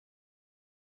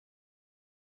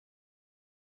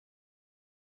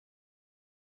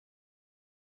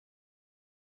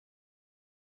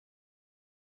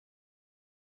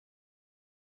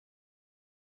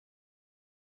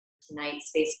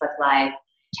tonight's Facebook Live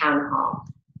town hall.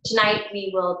 Tonight,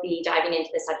 we will be diving into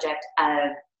the subject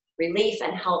of relief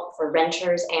and help for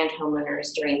renters and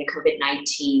homeowners during the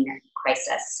COVID-19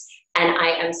 crisis. And I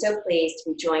am so pleased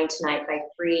to be joined tonight by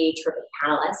three terrific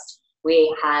panelists.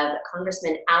 We have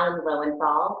Congressman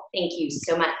Lowenthal. Thank you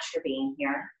so much for being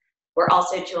here. We're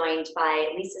also joined by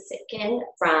Lisa Sitkin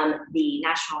from the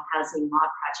National Housing Law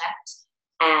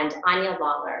Project and Anya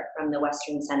Lawler from the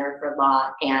Western Center for Law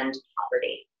and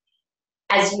Property.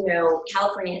 As you know,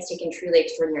 California has taken truly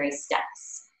extraordinary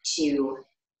steps to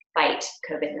fight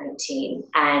COVID-19,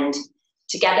 and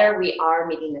together we are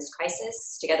meeting this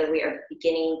crisis. Together we are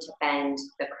beginning to bend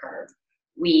the curve.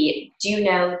 We do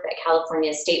know that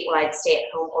California's statewide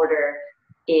stay-at-home order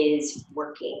is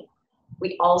working.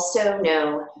 We also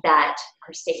know that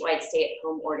our statewide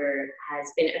stay-at-home order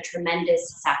has been a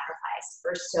tremendous sacrifice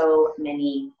for so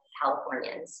many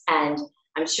Californians. And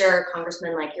I'm sure,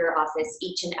 Congressman, like your office,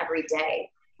 each and every day,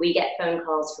 we get phone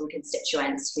calls from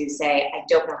constituents who say, I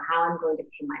don't know how I'm going to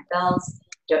pay my bills,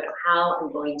 don't know how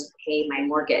I'm going to pay my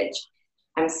mortgage.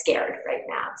 I'm scared right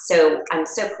now. So I'm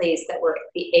so pleased that we're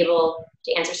able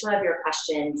to answer some of your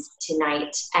questions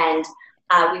tonight. And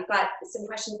we've got some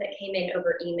questions that came in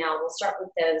over email. We'll start with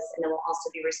those, and then we'll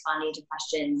also be responding to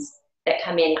questions that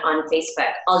come in on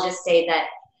Facebook. I'll just say that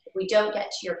if we don't get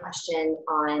to your question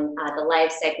on the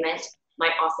live segment, my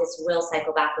office will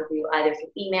cycle back with you either through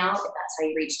email, if that's how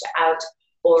you reached out,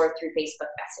 or through Facebook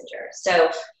Messenger. So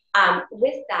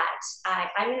with that,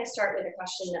 I'm going to start with a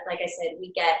question that, like I said,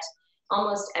 we get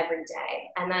almost every day,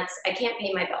 and that's, I can't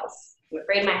pay my bills. I'm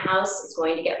afraid my house is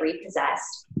going to get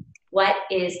repossessed. What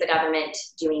is the government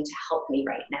doing to help me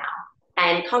right now?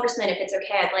 And Congressman, if it's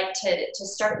okay, I'd like to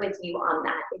start with you on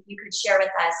that. If you could share with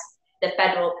us the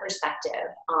federal perspective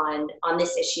on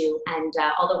this issue and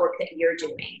all the work that you're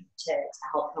doing to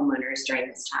help homeowners during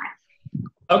this time.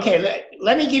 Okay,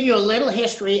 let me give you a little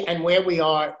history and where we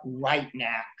are right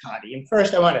now, Connie. And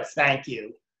first, I want to thank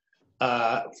you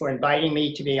for inviting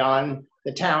me to be on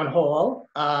the town hall.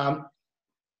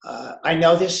 I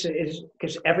know this is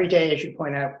because every day, as you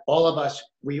point out, all of us,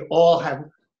 we all have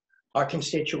our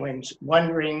constituents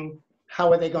wondering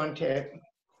how are they going to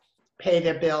pay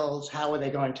their bills, how are they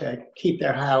going to keep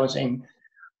their housing,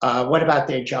 what about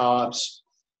their jobs?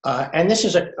 And this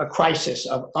is a crisis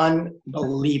of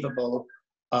unbelievable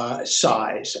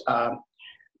size.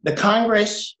 The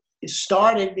Congress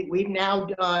started, we've now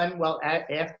done, well,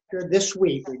 after this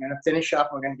week, we're going to finish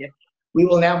up, we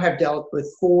will now have dealt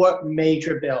with 4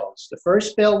 major bills. The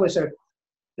first bill was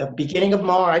the beginning of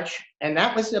March, and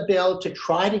that was a bill to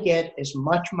try to get as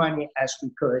much money as we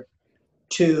could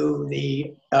to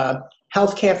the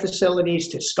healthcare facilities,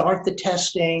 to start the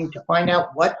testing, to find out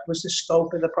what was the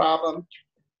scope of the problem.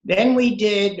 Then we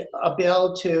did a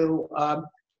bill to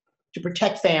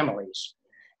protect families.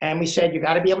 And we said, you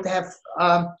got to be able to have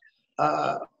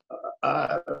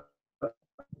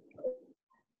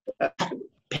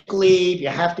leave, you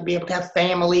have to be able to have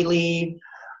family leave.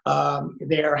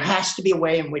 There has to be a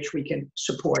way in which we can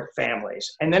support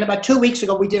families. And then about 2 weeks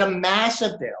ago, we did a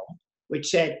massive bill which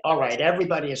said, all right,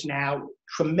 everybody is now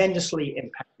tremendously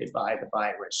impacted by the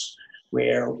virus.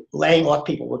 We're laying off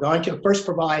people. We're going to first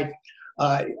provide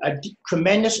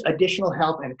tremendous additional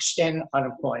help and extend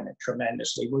unemployment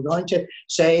tremendously. We're going to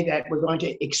say that we're going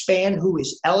to expand who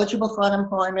is eligible for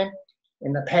unemployment.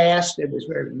 In the past, it was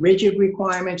very rigid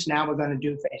requirements. Now we're going to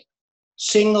do things.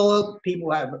 Single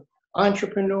people, have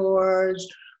entrepreneurs,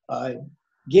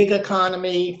 gig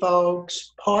economy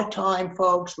folks, part-time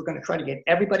folks. We're going to try to get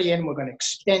everybody in. We're going to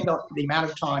extend the amount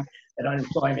of time that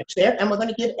unemployment's there. And we're going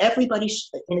to give everybody,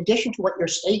 in addition to what your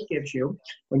state gives you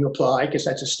when you apply, because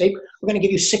that's a state, we're going to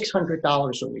give you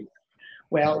 $600 a week.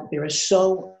 Well, there are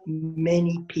so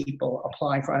many people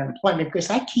applying for unemployment because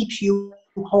that keeps you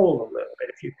whole a little bit.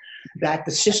 That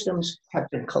the systems have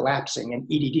been collapsing,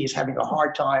 and EDD is having a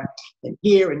hard time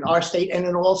here in our state and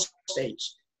in all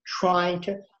states trying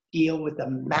to deal with the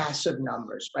massive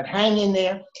numbers. But hang in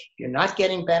there. If you're not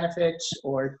getting benefits,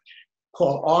 or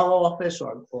call our office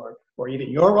or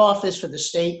even your office for the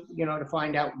state, to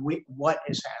find out what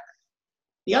is happening.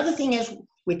 The other thing is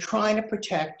we're trying to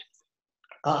protect,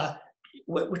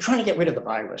 we're trying to get rid of the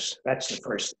virus. That's the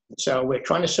first thing. So we're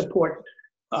trying to support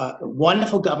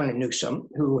wonderful Governor Newsom,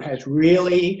 who has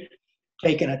really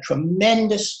taken a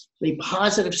tremendously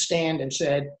positive stand and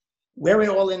said, we're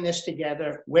all in this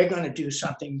together. We're going to do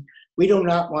something. We do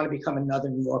not want to become another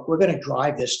New York. We're going to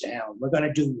drive this down. We're going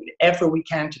to do whatever we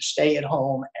can to stay at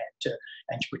home and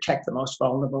to protect the most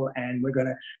vulnerable. And we're going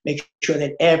to make sure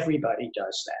that everybody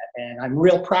does that. And I'm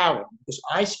real proud of it because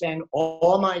I spend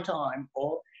all my time,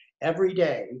 every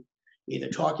day, either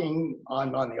talking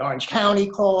on the Orange County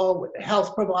call with the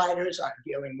health providers. I'm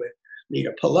dealing with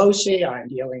Leader Pelosi. I'm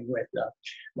dealing with,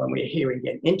 when we're hearing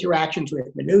interactions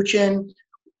with Mnuchin.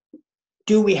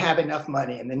 Do we have enough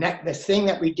money? And the thing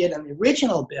that we did on the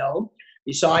original bill,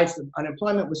 besides the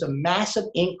unemployment, was a massive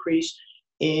increase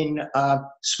in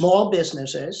small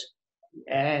businesses.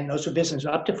 And those were businesses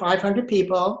up to 500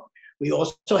 people. We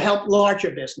also helped larger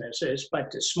businesses,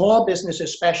 but the small business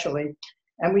especially.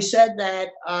 And we said that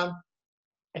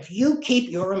if you keep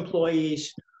your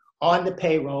employees on the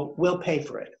payroll, we'll pay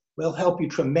for it. We'll help you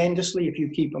tremendously if you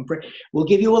keep them. We'll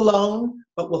give you a loan,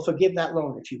 but we'll forgive that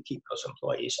loan if you keep those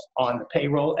employees on the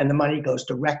payroll, and the money goes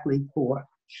directly for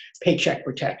paycheck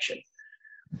protection.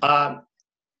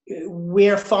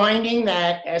 We're finding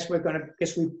that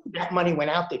because that money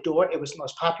went out the door, it was the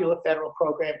most popular federal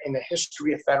program in the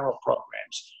history of federal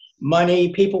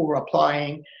programs. People were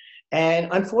applying, and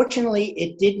unfortunately,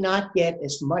 it did not get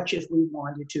as much as we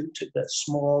wanted to the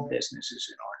small businesses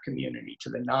in our community, to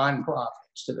the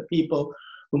nonprofits, to the people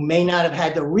who may not have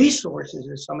had the resources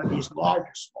as some of these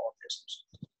larger small businesses.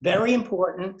 Very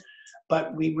important,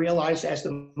 but we realized as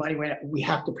the money went out, we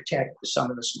have to protect some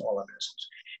of the smaller businesses.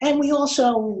 And we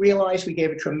also realized we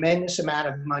gave a tremendous amount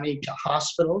of money to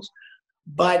hospitals,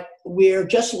 but we're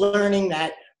just learning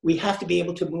that we have to be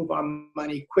able to move our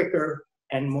money quicker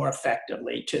and more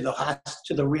effectively to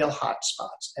the real hot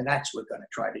spots, and that's what we're going to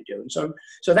try to do. And so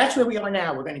that's where we are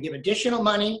now. We're going to give additional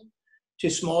money to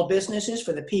small businesses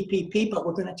for the PPP, but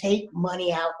we're going to take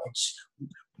money out.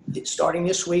 Starting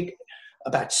this week,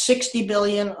 about $60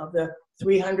 billion of the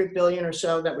 $300 billion or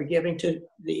so that we're giving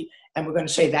and we're going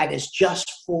to say that is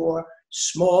just for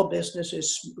small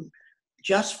businesses,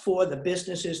 just for the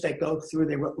businesses that go through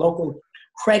their local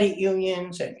credit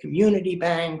unions and community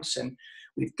banks. And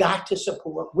we've got to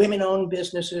support women-owned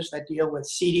businesses that deal with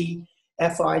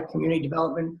CDFI, community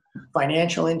development,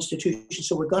 financial institutions.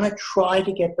 So we're going to try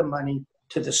to get the money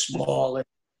to the smaller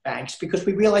banks because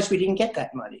we realized we didn't get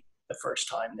that money the first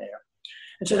time there.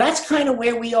 And so that's kind of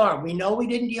where we are. We know we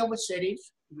didn't deal with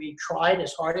cities. We tried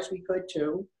as hard as we could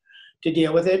to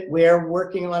deal with it. We're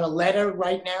working on a letter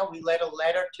right now. We led a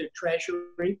letter to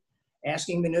Treasury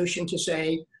asking Mnuchin to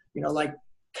say, like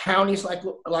counties like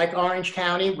Orange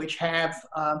County, which have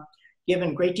given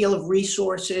a great deal of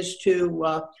resources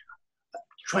to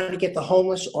trying to get the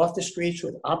homeless off the streets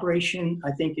with Operation,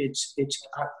 I think it's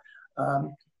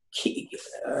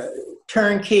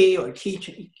Turnkey or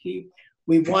Key.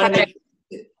 We want to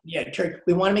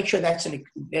make sure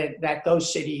that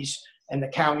those cities and the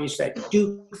counties that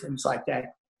do things like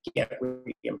that get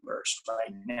reimbursed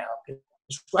right now. Because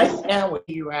right now, we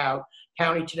figure out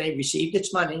county today received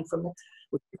its money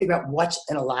we figure out what's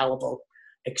an allowable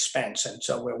expense, and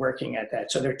so we're working at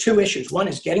that. So there are two issues. One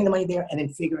is getting the money there, and then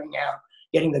figuring out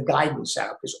getting the guidance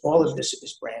out, because all of this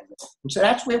is brand new. And so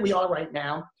that's where we are right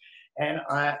now. And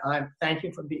I'm thank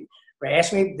you for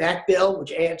asking me that bill,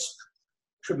 which adds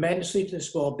tremendously to the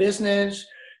small business,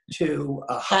 to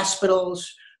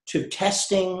hospitals, to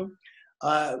testing.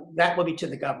 That will be to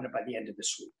the governor by the end of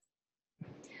this week.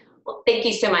 Well, thank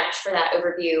you so much for that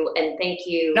overview, and thank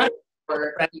you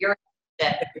for your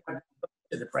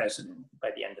to the president by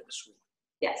the end of this week.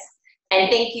 Yes, and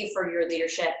thank you for your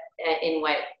leadership in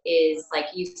what is, like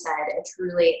you said, a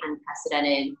truly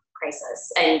unprecedented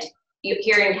crisis. And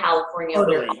here in California,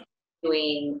 totally. We're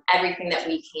doing everything that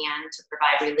we can to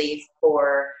provide relief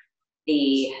for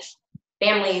the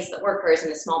families, the workers,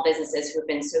 and the small businesses who have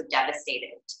been so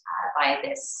devastated by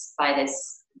this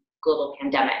global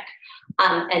pandemic.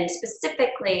 And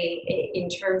specifically in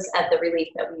terms of the relief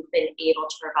that we've been able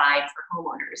to provide for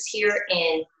homeowners here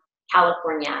in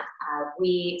California,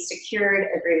 we secured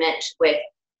agreement with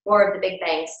 4 of the big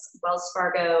banks: Wells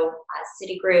Fargo,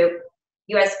 Citigroup,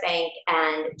 US Bank,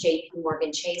 and JP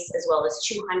Morgan Chase, as well as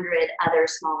 200 other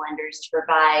small lenders to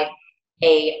provide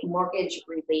a mortgage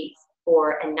relief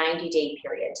for a 90-day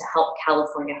period to help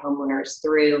California homeowners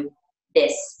through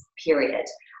this period.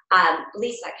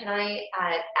 Lisa, can I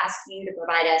ask you to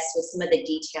provide us with some of the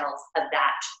details of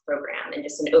that program and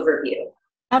just an overview?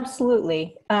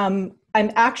 Absolutely. I'm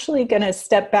actually going to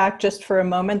step back just for a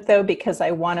moment, though, because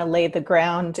I want to lay the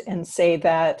ground and say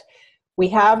that we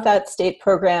have that state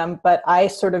program, but I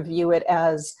sort of view it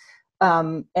as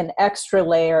an extra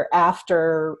layer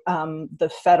after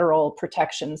the federal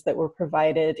protections that were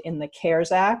provided in the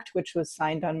CARES Act, which was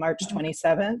signed on March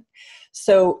 27th.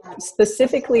 So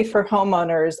specifically for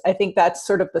homeowners, I think that's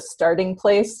sort of the starting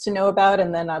place to know about,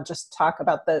 and then I'll just talk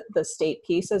about the state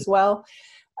piece as well.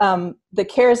 The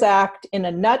CARES Act, in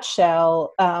a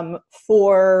nutshell,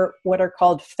 for what are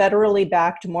called federally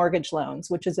backed mortgage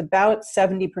loans, which is about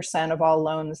 70% of all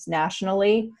loans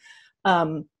nationally,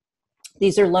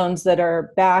 These are loans that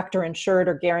are backed or insured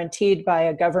or guaranteed by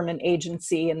a government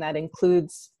agency, and that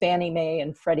includes Fannie Mae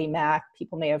and Freddie Mac.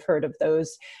 People may have heard of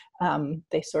those.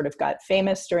 They sort of got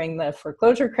famous during the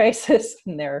foreclosure crisis,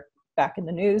 and they're back in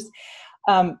the news.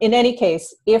 In any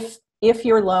case, if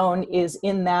your loan is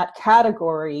in that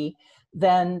category,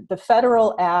 then the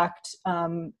federal act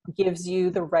gives you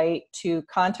the right to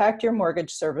contact your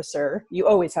mortgage servicer. You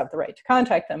always have the right to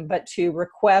contact them, but to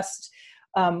request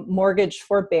mortgage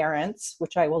forbearance,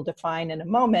 which I will define in a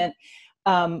moment,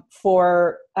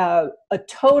 for a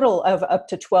total of up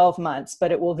to 12 months,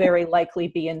 but it will very likely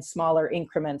be in smaller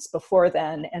increments before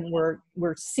then. And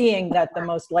we're seeing that the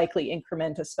most likely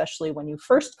increment, especially when you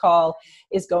first call,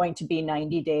 is going to be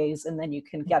 90 days, and then you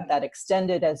can get that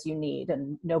extended as you need,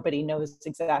 and nobody knows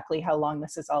exactly how long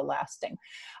this is all lasting.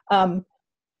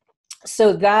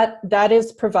 So that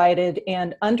is provided,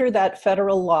 and under that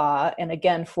federal law, and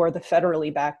again, for the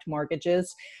federally backed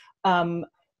mortgages,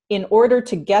 in order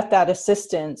to get that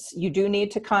assistance, you do need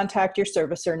to contact your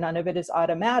servicer. None of it is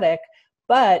automatic,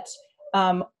 but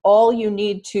all you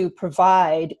need to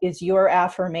provide is your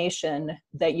affirmation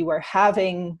that you are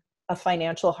having a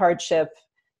financial hardship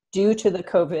due to the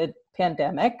COVID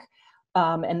pandemic.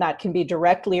 And that can be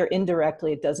directly or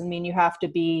indirectly. It doesn't mean you have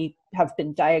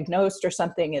been diagnosed or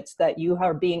something. It's that you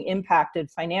are being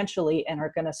impacted financially and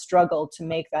are going to struggle to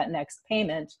make that next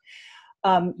payment.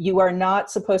 You are not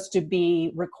supposed to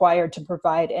be required to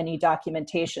provide any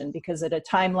documentation, because at a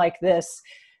time like this,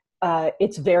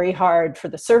 it's very hard for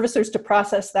the servicers to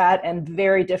process that, and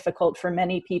very difficult for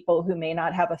many people who may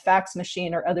not have a fax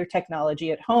machine or other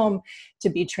technology at home to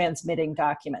be transmitting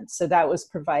documents. So that was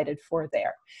provided for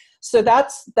there. So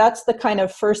that's the kind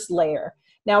of first layer.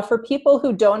 Now, for people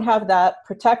who don't have that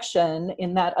protection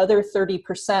in that other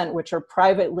 30%, which are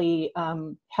privately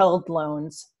held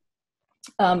loans,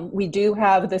 we do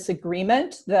have this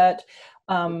agreement that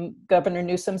Governor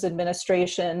Newsom's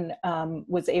administration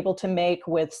was able to make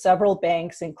with several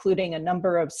banks, including a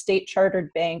number of state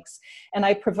chartered banks. And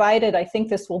I provided, I think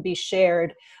this will be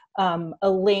shared, a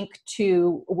link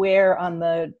to where on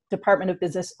the Department of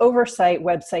Business Oversight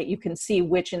website you can see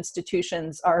which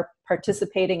institutions are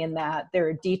participating in that. There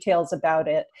are details about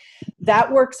it.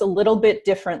 That works a little bit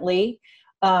differently.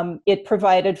 It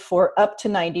provided for up to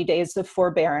 90 days of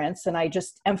forbearance, and I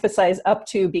just emphasize up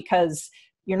to because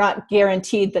you're not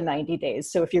guaranteed the 90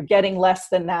 days. So if you're getting less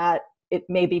than that, it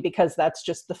may be because that's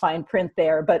just the fine print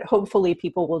there, but hopefully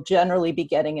people will generally be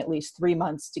getting at least 3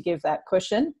 months to give that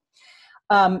cushion.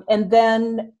 And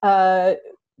then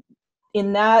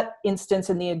in that instance,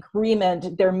 in the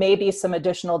agreement, there may be some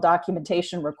additional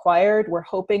documentation required. We're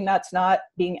hoping that's not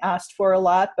being asked for a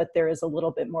lot, but there is a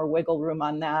little bit more wiggle room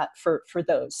on that for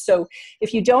those. So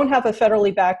if you don't have a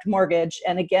federally backed mortgage,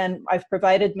 and again, I've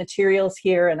provided materials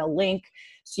here and a link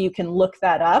so you can look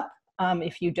that up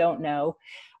if you don't know.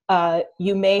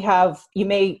 You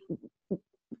may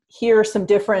hear some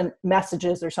different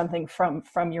messages or something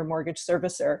from your mortgage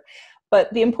servicer.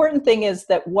 But the important thing is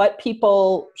that what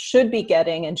people should be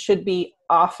getting and should be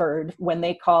offered when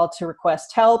they call to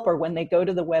request help or when they go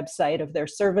to the website of their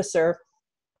servicer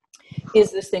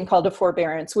is this thing called a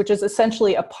forbearance, which is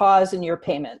essentially a pause in your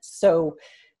payments. So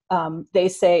they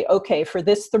say, okay, for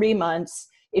this 3 months,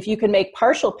 if you can make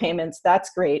partial payments, that's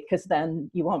great, because then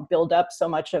you won't build up so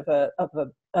much of a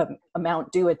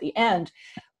amount due at the end.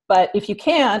 But if you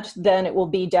can't, then it will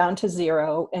be down to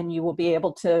zero, and you will be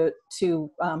able to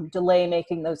delay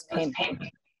making those payments.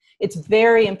 It's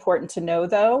very important to know,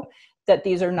 though, that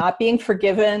these are not being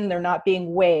forgiven, they're not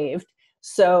being waived.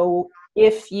 So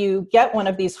if you get one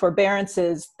of these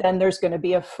forbearances, then there's going to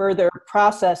be a further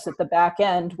process at the back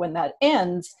end when that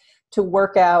ends to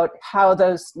work out how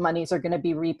those monies are going to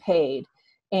be repaid.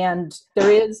 And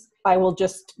there is, I will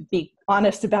just be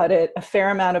honest about it, a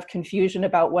fair amount of confusion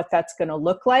about what that's going to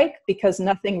look like, because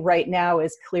nothing right now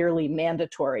is clearly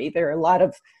mandatory. There are a lot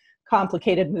of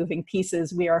complicated moving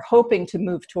pieces. We are hoping to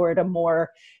move toward a more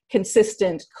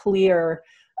consistent, clear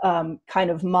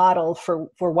kind of model for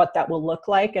what that will look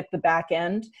like at the back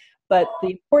end. But the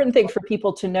important thing for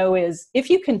people to know is if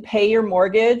you can pay your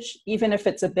mortgage, even if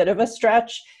it's a bit of a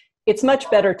stretch, it's much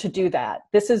better to do that.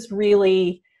 This is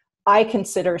really, I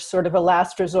consider, sort of a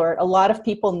last resort. A lot of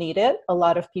people need it. A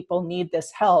lot of people need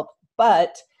this help,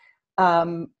 but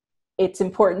it's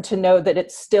important to know that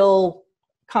it's still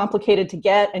complicated to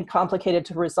get and complicated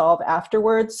to resolve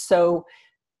afterwards. So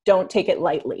don't take it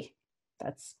lightly.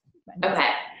 That's okay.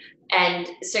 And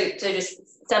so just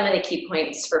some of the key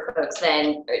points for folks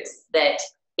then is that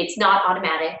it's not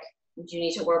automatic. You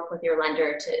need to work with your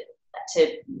lender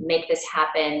to make this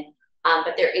happen.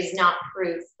 but there is not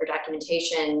proof or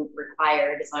documentation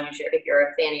required as long as if you're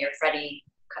a Fannie or Freddie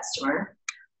customer.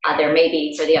 There may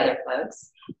be for the other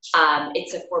folks.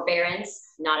 It's a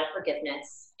forbearance, not a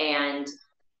forgiveness. And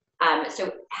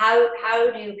so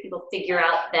how do people figure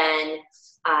out then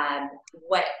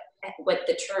what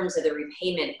the terms of the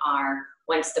repayment are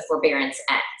once the forbearance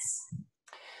ends?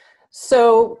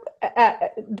 So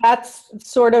that's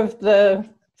sort of the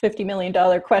 $50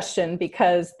 million question,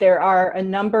 because there are a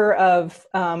number of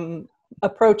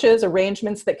approaches,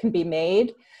 arrangements that can be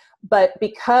made. But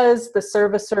because the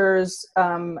servicers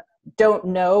don't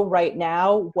know right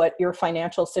now what your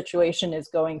financial situation is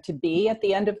going to be at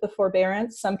the end of the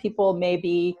forbearance, some people may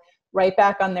be right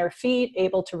back on their feet,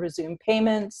 able to resume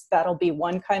payments. That'll be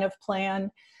one kind of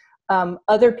plan.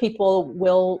 Other people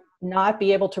will not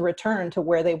be able to return to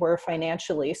where they were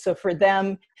financially. So for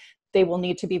them, they will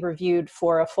need to be reviewed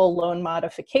for a full loan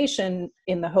modification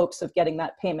in the hopes of getting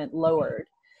that payment lowered.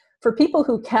 For people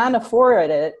who can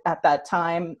afford it at that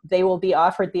time, they will be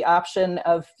offered the option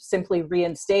of simply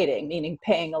reinstating, meaning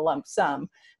paying a lump sum.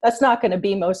 That's not going to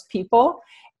be most people.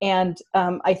 And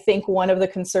I think one of the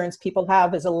concerns people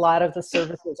have is a lot of the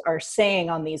services are saying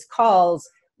on these calls,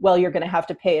 well, you're going to have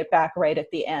to pay it back right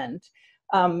at the end.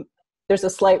 There's a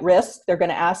slight risk. They're going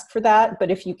to ask for that.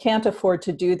 But if you can't afford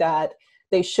to do that,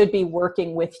 they should be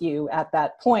working with you at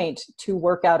that point to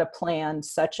work out a plan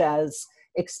such as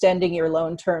extending your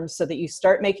loan terms so that you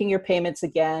start making your payments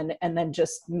again and then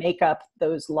just make up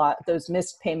those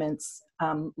missed payments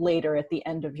later at the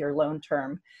end of your loan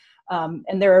term.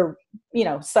 And there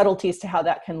are, subtleties to how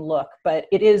that can look, but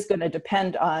it is going to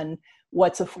depend on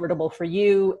what's affordable for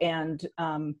you and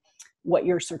what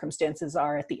your circumstances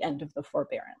are at the end of the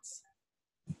forbearance.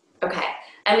 Okay,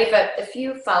 and we have a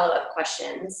few follow-up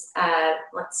questions.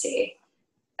 Let's see.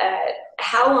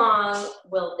 How long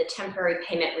will the temporary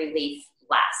payment relief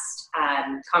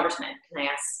last? Congressman, can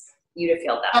I ask you to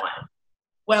field that one?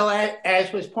 Well,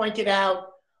 as was pointed out,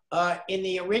 in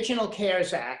the original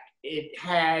CARES Act, it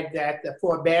had that the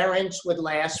forbearance would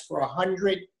last for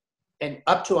 100 and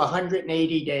up to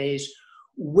 180 days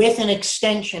with an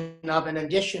extension of an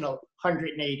additional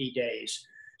 180 days.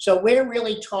 So we're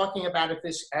really talking about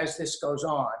as this goes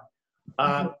on.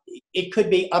 It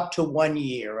could be up to 1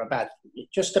 year,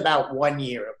 just about 1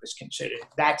 year it was considered.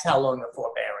 That's how long the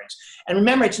forbearance. And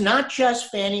remember, it's not just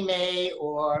Fannie Mae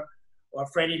or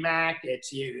Freddie Mac.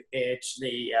 It's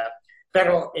the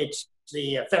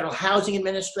Federal Housing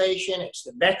Administration. It's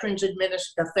the Veterans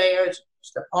Affairs.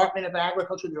 It's the Department of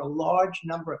Agriculture. There are a large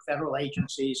number of federal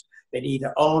agencies that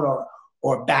either own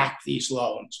or back these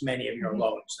loans, many of your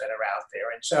loans that are out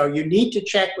there. And so you need to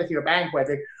check with your bank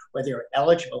whether you're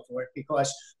eligible for it,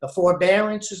 because the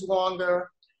forbearance is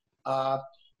longer,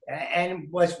 and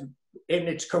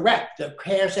it's correct. The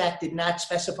CARES Act did not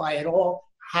specify at all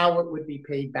how it would be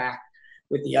paid back,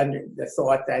 with the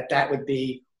thought that would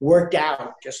be worked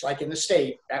out, just like in the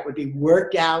state, that would be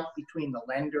worked out between the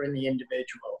lender and the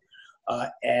individual.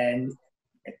 And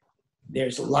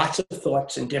there's lots of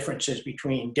thoughts and differences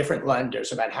between different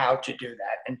lenders about how to do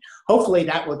that. And hopefully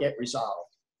that will get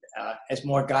resolved as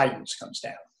more guidance comes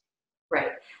down.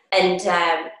 Right. And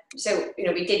so,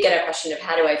 we did get a question of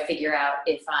how do I figure out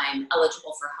if I'm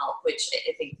eligible for help, which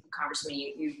I think, Congressman,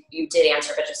 you did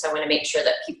answer, but just I want to make sure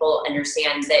that people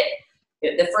understand that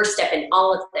the first step in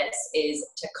all of this is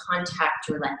to contact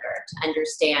your lender, to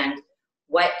understand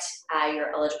what you're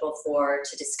eligible for,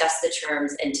 to discuss the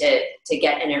terms, and to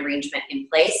get an arrangement in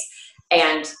place,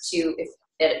 and to, if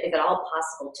at all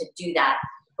possible, to do that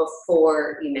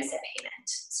before you miss a payment.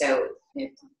 So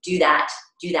do that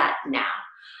now.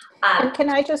 And can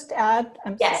I just add?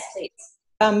 Yes, please.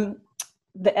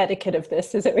 The etiquette of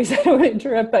this is always, I don't want to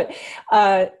interrupt, but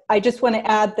I just want to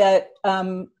add that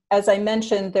as I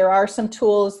mentioned, there are some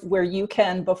tools where you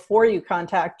can, before you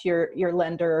contact your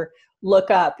lender,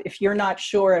 look up if you're not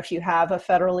sure if you have a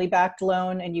federally backed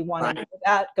loan and you want to know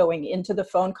that going into the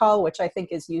phone call, which I think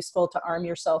is useful to arm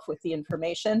yourself with the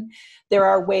information. There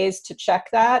are ways to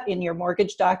check that in your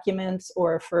mortgage documents,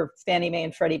 or for Fannie Mae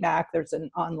and Freddie Mac, there's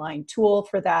an online tool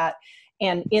for that.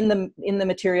 And in the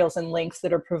materials and links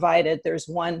that are provided, there's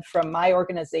one from my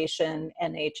organization,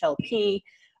 NHLP,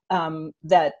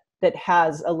 that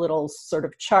has a little sort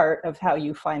of chart of how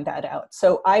you find that out.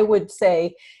 So I would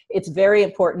say it's very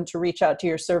important to reach out to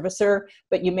your servicer,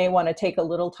 but you may want to take a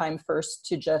little time first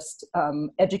to just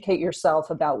educate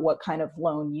yourself about what kind of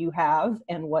loan you have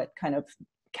and what kind of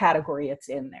category it's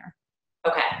in there.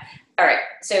 Okay. All right.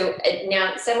 So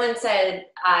now someone said,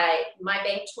 my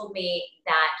bank told me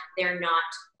that they're not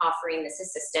offering this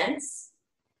assistance.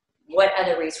 What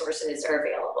other resources are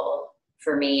available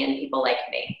for me and people like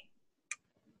me?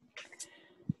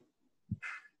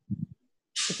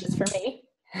 which is for me.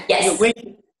 Yes.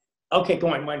 Wait. Okay,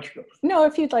 go on. Why don't you go? No,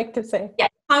 if you'd like to say. Yeah,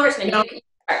 Congressman, No. you can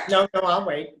start. No, I'll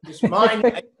wait. Just mine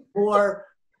for,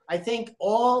 I think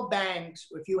all banks,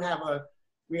 if you have a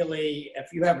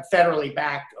federally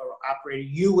backed or operator,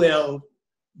 you will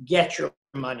get your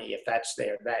money if that's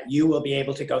there, that you will be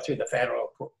able to go through the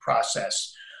federal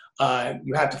process.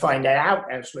 You have to find that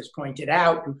out, as was pointed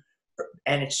out,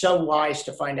 and it's so wise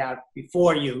to find out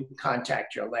before you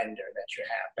contact your lender that you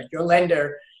have. But your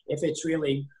lender, if it's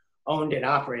really owned and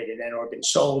operated and or been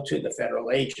sold to the federal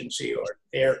agency or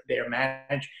they're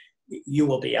managed, you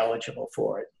will be eligible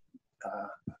for it.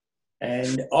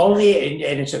 And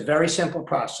it's a very simple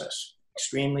process,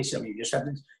 extremely simple. You just have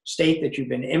to state that you've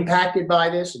been impacted by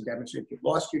this and demonstrate you've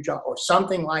lost your job or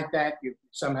something like that, you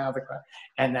somehow,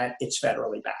 and that it's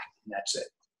federally backed, and that's it.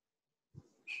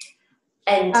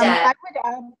 And I would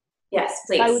add, yes,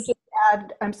 please. I would just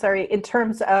add, I'm sorry, in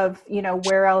terms of,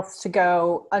 where else to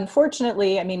go,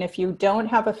 unfortunately, I mean, if you don't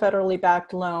have a federally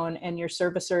backed loan and your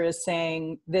servicer is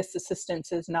saying this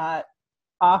assistance is not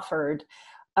offered,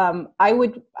 I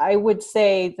would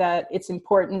say that it's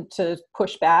important to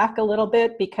push back a little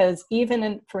bit, because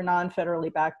even for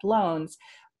non-federally backed loans,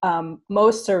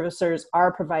 most servicers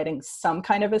are providing some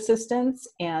kind of assistance,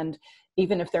 and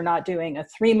even if they're not doing a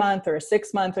 3-month or a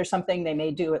 6-month or something, they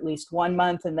may do at least 1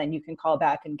 month, and then you can call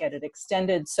back and get it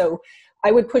extended. So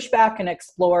I would push back and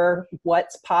explore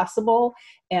what's possible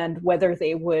and whether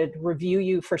they would review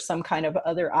you for some kind of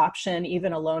other option,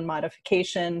 even a loan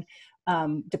modification,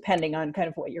 depending on kind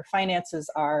of what your finances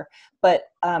are. But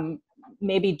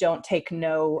maybe don't take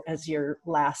no as your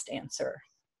last answer.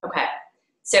 Okay.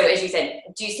 So as you said,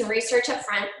 do some research up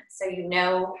front so you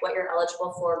know what you're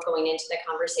eligible for going into the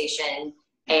conversation,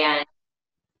 and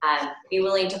be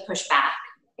willing to push back,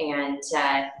 and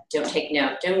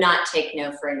don't not take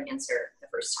no for an answer the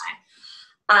first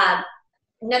time.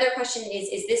 Another question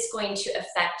is this going to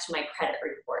affect my credit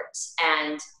report?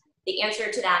 And the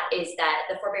answer to that is that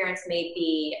the forbearance may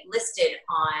be listed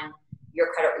on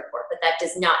your credit report, but that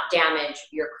does not damage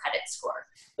your credit score.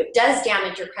 What does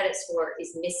damage your credit score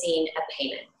is missing a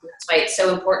payment. That's why it's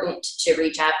so important to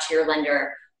reach out to your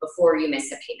lender before you miss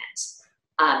a payment.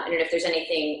 I don't know if there's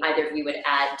anything either of you would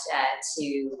add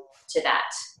to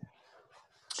that.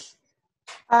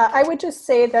 I would just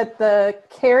say that the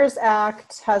CARES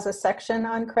Act has a section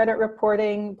on credit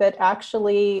reporting that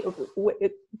actually,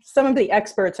 some of the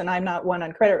experts, and I'm not one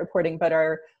on credit reporting, but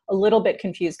are a little bit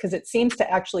confused because it seems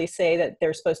to actually say that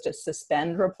they're supposed to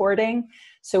suspend reporting.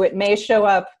 So it may show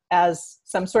up as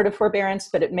some sort of forbearance,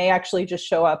 but it may actually just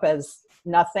show up as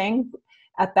nothing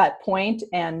at that point.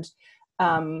 And,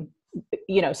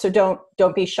 so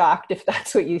don't be shocked if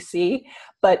that's what you see.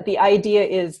 But the idea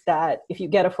is that if you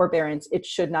get a forbearance, it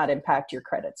should not impact your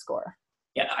credit score.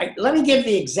 Yeah, let me give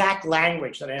the exact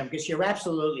language that I am, because you're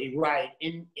absolutely right.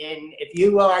 If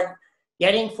you are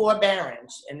getting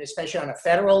forbearance, and especially on a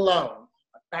federal loan,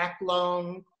 a backed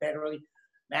loan, federally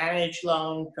managed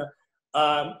loan,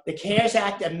 the CARES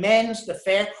Act amends the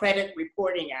Fair Credit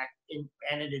Reporting Act,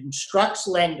 and it instructs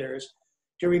lenders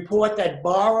to report that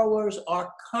borrowers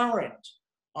are current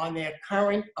on their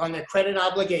credit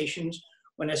obligations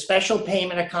when a special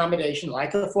payment accommodation,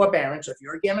 like a forbearance, if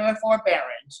you're given a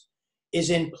forbearance, is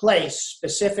in place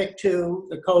specific to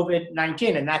the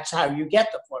COVID-19, and that's how you get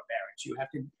the forbearance. You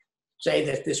have to say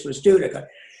that this was due to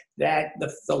that.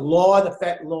 The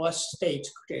law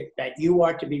states that you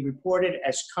are to be reported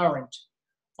as current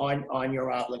on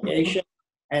your obligation,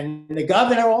 and the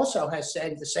governor also has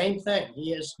said the same thing.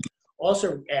 He has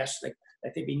also asked that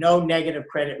there be no negative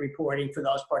credit reporting for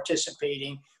those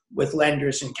participating with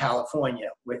lenders in California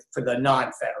for the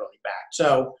non-federally backed.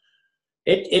 So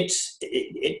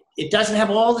it doesn't have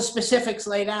all the specifics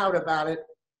laid out about it,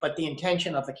 but the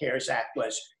intention of the CARES Act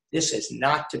was this is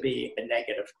not to be a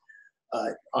negative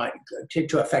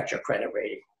to affect your credit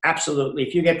rating. Absolutely,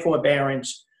 if you get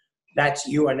forbearance,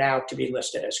 you are now to be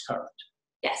listed as current.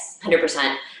 Yes,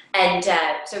 100%. And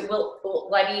so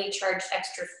will I be charged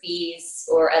extra fees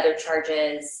or other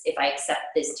charges if I accept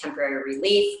this temporary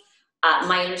relief?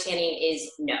 My understanding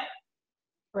is no.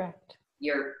 Correct.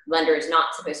 Your lender is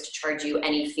not supposed to charge you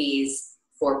any fees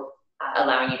for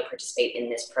allowing you to participate in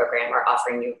this program or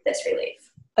offering you this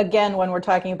relief. Again, when we're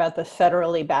talking about the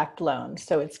federally backed loan,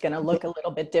 so it's going to look a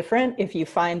little bit different. If you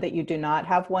find that you do not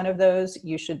have one of those,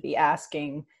 you should be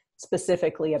asking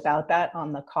specifically about that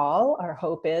on the call. Our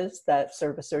hope is that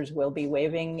servicers will be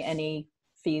waiving any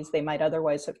fees they might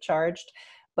otherwise have charged,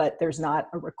 but there's not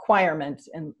a requirement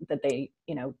that they,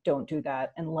 don't do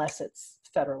that unless it's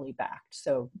federally backed.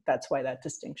 So that's why that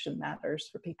distinction matters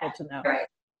for people to know. Right.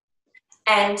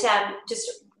 And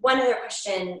just one other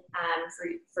question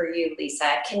for you,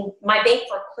 Lisa. Can my bank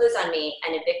foreclose on me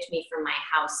and evict me from my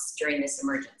house during this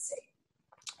emergency?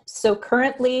 So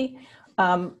currently,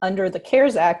 under the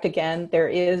CARES Act, again, there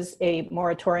is a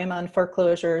moratorium on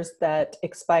foreclosures that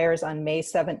expires on May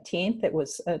 17th. It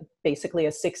was basically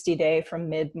a 60-day from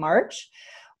mid-March.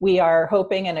 We are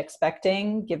hoping and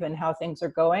expecting, given how things are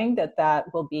going, that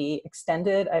that will be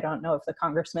extended. I don't know if the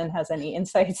Congressman has any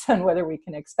insights on whether we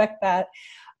can expect that.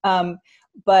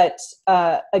 But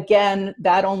again,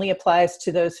 that only applies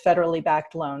to those federally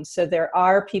backed loans. So there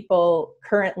are people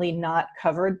currently not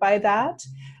covered by that.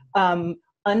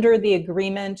 Under the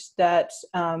agreement that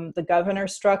the governor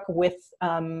struck with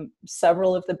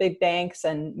several of the big banks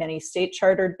and many state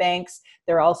chartered banks,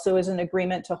 there also is an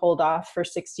agreement to hold off for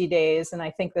 60 days. And I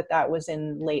think that that was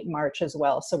in late March as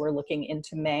well. So we're looking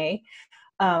into May.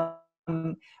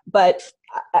 But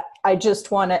I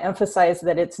just want to emphasize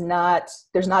that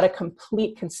there's not a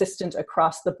complete consistent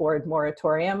across the board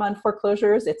moratorium on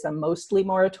foreclosures. It's a mostly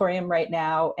moratorium right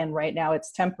now, and right now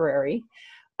it's temporary.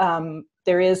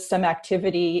 There is some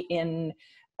activity in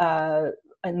the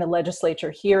legislature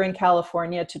here in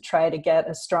California to try to get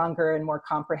a stronger and more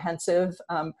comprehensive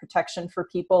protection for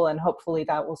people, and hopefully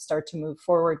that will start to move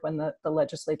forward when the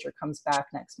legislature comes back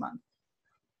next month.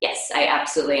 Yes, I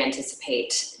absolutely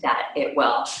anticipate that it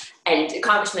will. And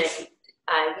Congressman,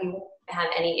 you have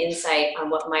any insight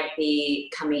on what might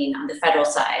be coming on the federal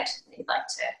side that you'd like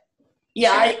to?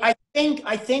 Yeah, I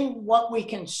think what we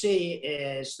can see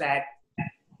is that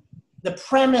the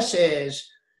premise is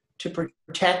to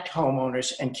protect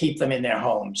homeowners and keep them in their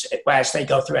homes as they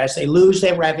go through, as they lose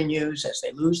their revenues, as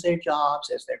they lose their jobs,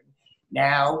 as they're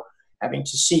now having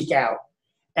to seek out.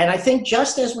 And I think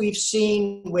just as we've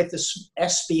seen with the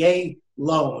SBA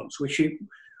loans,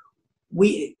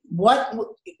 what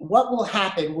will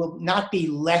happen will not be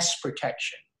less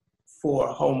protection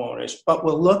for homeowners, but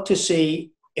we'll look to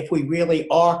see if we really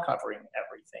are covering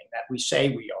everything that we say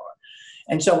we are.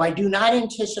 And so I do not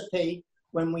anticipate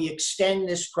when we extend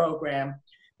this program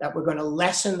that we're going to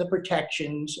lessen the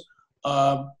protections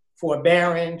of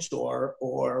forbearance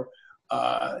or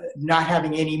not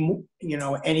having any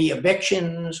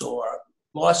evictions or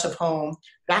loss of home.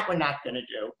 That we're not going to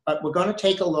do, but we're going to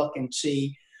take a look and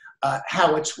see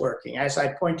how it's working. As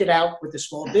I pointed out with the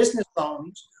small business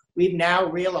loans, we've now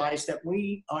realized that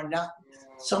we are not,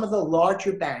 some of the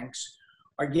larger banks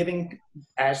are giving,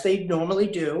 as they normally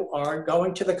do, are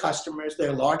going to the customers,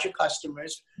 their larger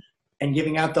customers, and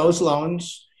giving out those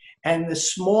loans. And the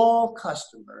small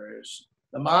customers,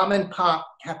 the mom and pop,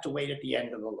 have to wait at the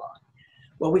end of the line.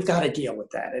 Well, we've got to deal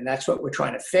with that. And that's what we're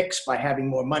trying to fix by having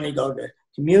more money go to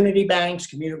community banks,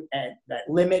 that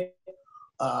limit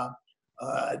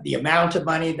the amount of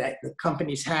money that the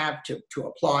companies have to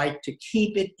apply to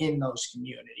keep it in those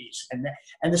communities.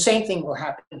 And the same thing will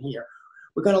happen here.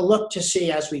 We're going to look to see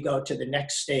as we go to the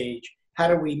next stage, how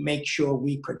do we make sure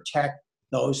we protect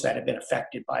those that have been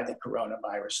affected by the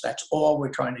coronavirus? That's all we're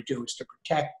trying to do, is to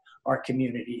protect our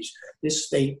communities.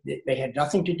 They had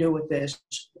nothing to do with this.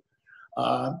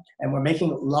 And we're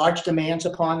making large demands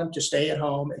upon them to stay at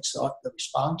home. It's the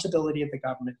responsibility of the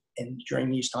government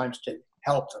during these times to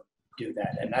help them do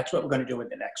that. And that's what we're going to do with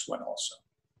the next one also.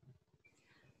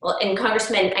 Well, and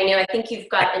Congressman, I think you've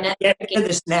got another. Get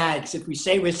the snags. If we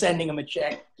say we're sending them a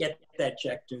check, get that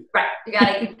check too. Right, you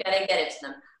gotta get it to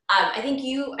them. I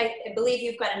believe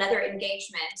you've got another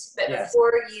engagement, but yes.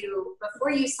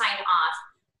 Before you sign off,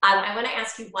 I want to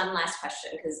ask you one last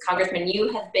question, because Congressman,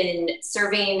 you have been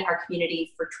serving our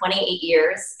community for 28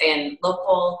 years in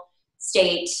local,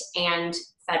 state, and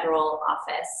federal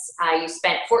office. You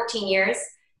spent 14 years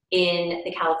in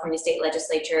the California State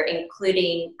Legislature,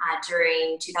 including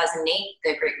during 2008,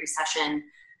 the Great Recession.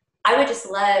 I would just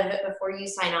love, before you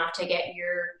sign off, to get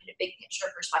your big picture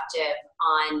perspective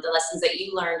on the lessons that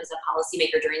you learned as a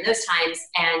policymaker during those times,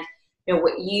 and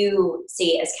what you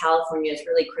see as California's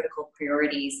really critical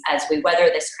priorities as we weather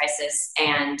this crisis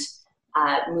and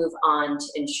move on to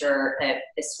ensure a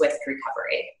swift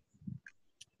recovery.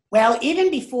 Well,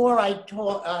 even before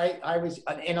I was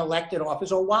in elected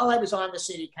office, or while I was on the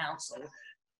city council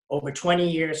over 20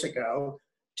 years ago,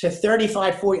 to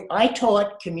 35, 40, I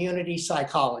taught community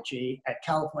psychology at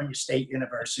California State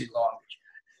University, Long Beach.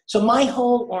 So my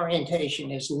whole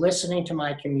orientation is listening to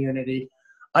my community,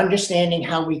 understanding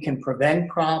how we can prevent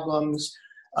problems,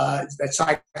 that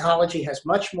psychology has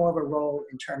much more of a role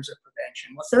in terms of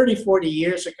prevention. Well, 30, 40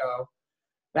 years ago,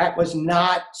 that was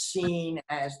not seen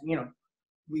as,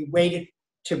 we waited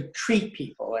to treat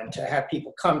people and to have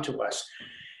people come to us.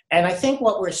 And I think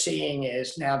what we're seeing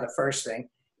is now, the first thing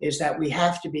is that we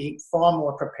have to be far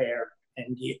more prepared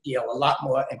and deal a lot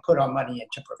more and put our money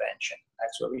into prevention.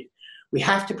 That's what we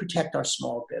have to protect our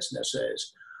small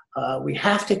businesses. We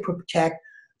have to protect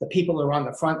the people who are on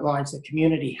the front lines, the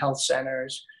community health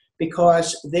centers,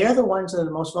 because they're the ones that are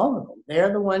the most vulnerable.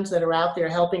 They're the ones that are out there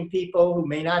helping people who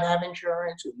may not have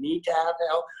insurance, who need to have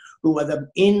help, who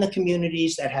are in the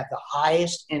communities that have the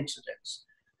highest incidence.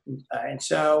 And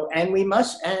we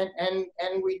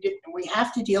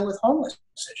have to deal with homeless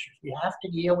issues. We have to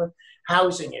deal with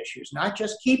housing issues, not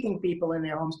just keeping people in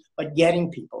their homes, but getting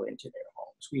people into their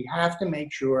homes. We have to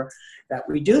make sure that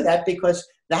we do that, because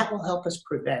that will help us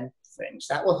prevent things.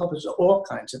 That will help us with all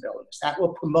kinds of illness. That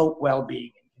will promote well-being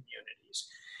in communities.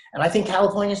 And I think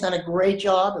California's done a great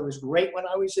job. It was great when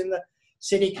I was in the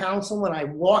city council, when I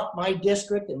walked my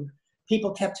district and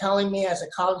people kept telling me as a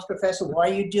college professor, why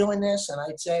are you doing this? And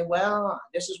I'd say, well,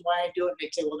 this is why I do it. And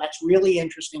they'd say, well, that's really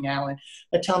interesting, Alan.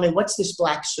 But tell me, what's this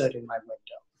black soot in my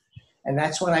window? And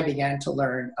that's when I began to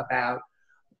learn about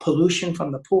pollution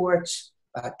from the ports,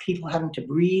 people having to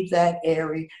breathe that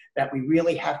air, that we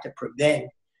really have to prevent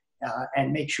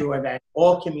and make sure that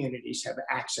all communities have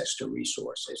access to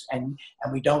resources and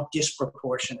we don't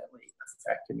disproportionately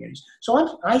affect communities.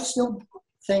 So I still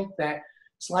think that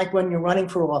it's like when you're running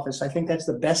for office. I think that's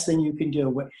the best thing you can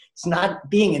do. It's not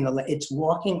being it's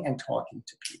walking and talking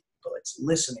to people. It's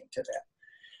listening to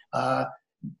them.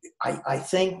 I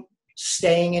think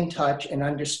staying in touch and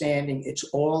understanding it's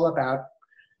all about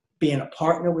being a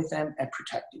partner with them and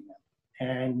protecting them.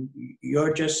 And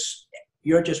you're just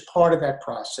part of that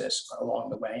process along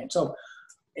the way. And so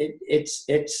it's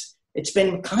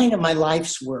been kind of my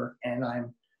life's work, and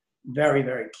I'm very,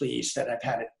 very pleased that I've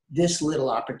had this little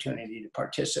opportunity to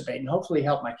participate and hopefully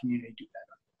help my community do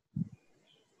better.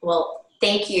 Well,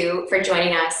 thank you for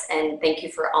joining us, and thank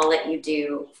you for all that you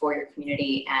do for your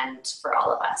community and for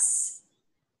all of us.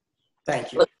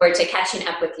 Thank you. Look forward to catching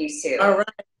up with you soon. All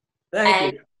right.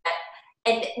 Thank you.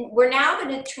 And we're now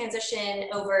going to transition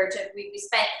over to, we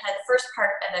spent the first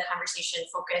part of the conversation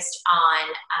focused on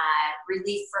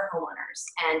relief for homeowners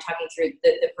and talking through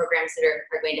the programs that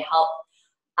are going to help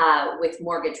with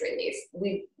mortgage relief.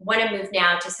 We want to move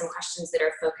now to some questions that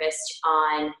are focused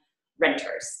on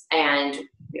renters and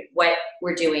what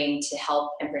we're doing to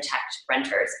help and protect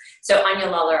renters. So Anya,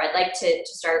 Lawler, I'd like to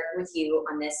start with you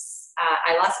on this.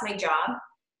 I lost my job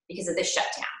because of the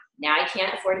shutdown. Now I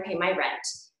can't afford to pay my rent.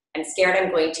 I'm scared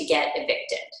I'm going to get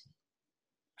evicted.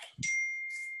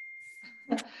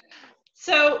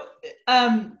 So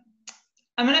I'm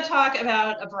going to talk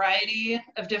about a variety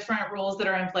of different rules that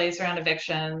are in place around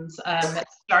evictions,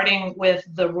 starting with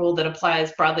the rule that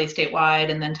applies broadly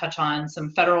statewide, and then touch on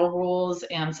some federal rules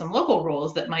and some local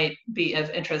rules that might be of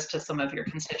interest to some of your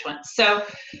constituents. So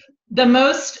the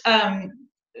most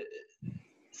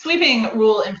sweeping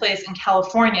rule in place in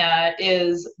California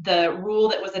is the rule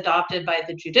that was adopted by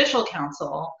the Judicial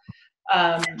Council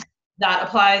that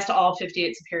applies to all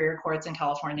 58 superior courts in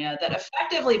California, that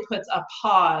effectively puts a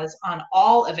pause on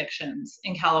all evictions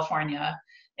in California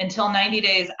until 90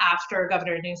 days after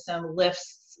Governor Newsom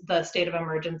lifts the state of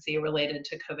emergency related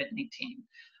to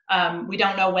COVID-19. We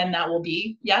don't know when that will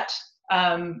be yet,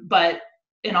 but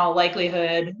in all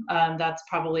likelihood, that's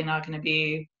probably not going to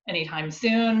be anytime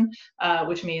soon,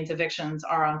 which means evictions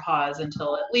are on pause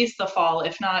until at least the fall,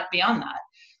 if not beyond that.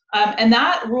 And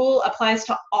that rule applies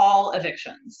to all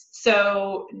evictions.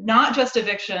 So not just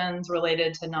evictions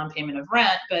related to non-payment of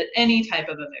rent, but any type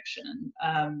of eviction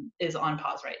is on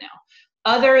pause right now,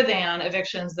 other than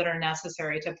evictions that are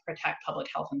necessary to protect public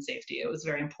health and safety. It was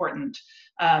very important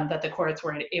that the courts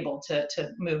were able to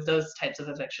move those types of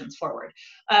evictions forward.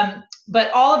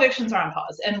 But all evictions are on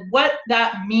pause. And what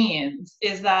that means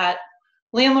is that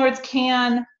landlords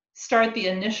can start the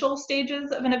initial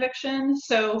stages of an eviction.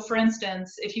 So for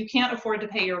instance, if you can't afford to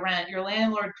pay your rent, your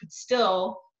landlord could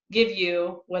still give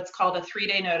you what's called a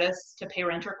 3-day notice to pay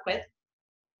rent or quit.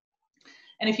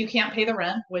 And if you can't pay the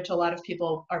rent, which a lot of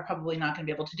people are probably not going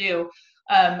to be able to do,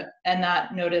 and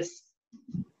that notice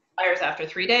expires after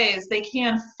 3 days, they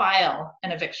can file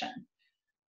an eviction.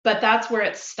 But that's where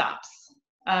it stops.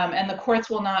 And the courts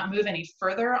will not move any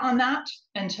further on that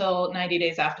until 90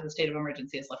 days after the state of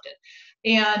emergency is lifted.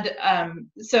 And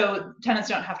so tenants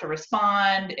don't have to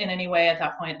respond in any way at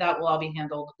that point. That will all be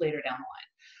handled later down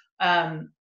the line.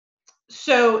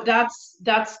 So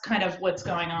that's kind of what's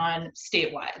going on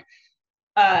statewide.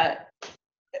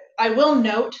 I will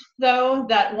note, though,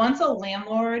 that once a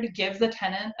landlord gives a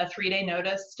tenant a 3-day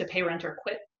notice to pay rent or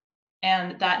quit,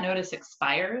 and that notice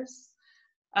expires,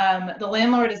 the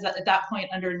landlord is at that point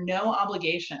under no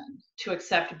obligation to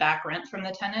accept back rent from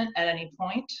the tenant at any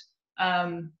point.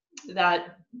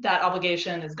 That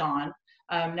obligation is gone.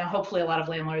 Now, hopefully a lot of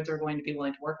landlords are going to be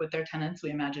willing to work with their tenants.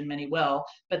 We imagine many will,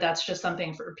 but that's just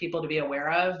something for people to be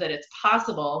aware of, that it's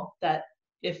possible that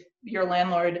if your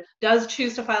landlord does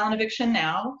choose to file an eviction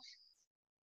now,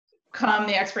 come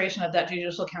the expiration of that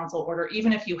judicial council order,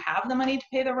 even if you have the money to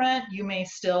pay the rent, you may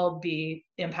still be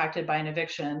impacted by an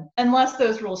eviction unless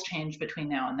those rules change between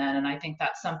now and then. And I think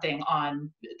that's something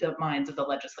on the minds of the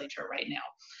legislature right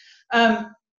now.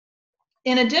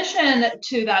 In addition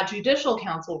to that judicial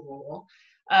council rule,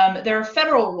 there are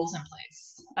federal rules in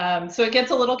place. So it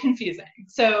gets a little confusing.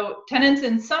 So tenants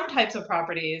in some types of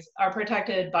properties are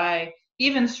protected by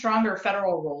even stronger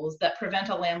federal rules that prevent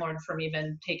a landlord from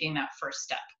even taking that first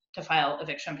step to file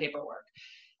eviction paperwork.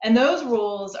 And those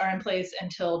rules are in place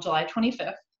until July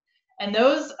 25th. And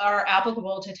those are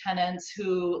applicable to tenants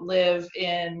who live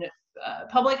in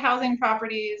public housing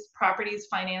properties, properties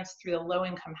financed through the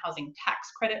low-income housing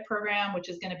tax credit program, which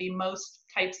is going to be most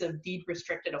types of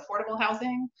deed-restricted affordable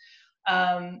housing.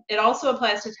 It also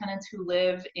applies to tenants who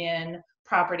live in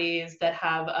properties that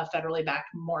have a federally backed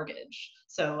mortgage.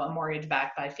 So a mortgage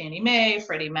backed by Fannie Mae,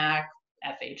 Freddie Mac,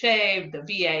 FHA, the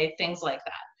VA, things like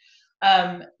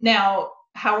that. Now,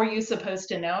 how are you supposed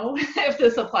to know if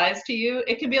this applies to you?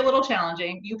 It can be a little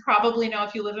challenging. You probably know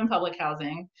if you live in public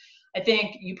housing. I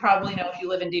think you probably know if you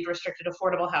live in deed-restricted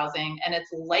affordable housing, and it's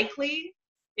likely,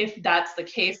 if that's the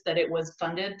case, that it was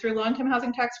funded through low-income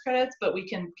housing tax credits, but we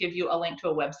can give you a link to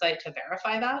a website to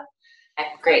verify that. Okay,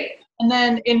 great. And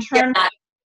then in terms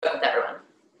with everyone.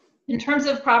 In terms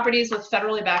of properties with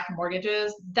federally backed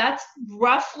mortgages, that's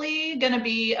roughly going to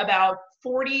be about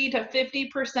 40 to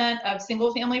 50% of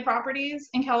single family properties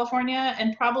in California,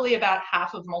 and probably about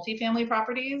half of multifamily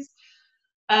properties.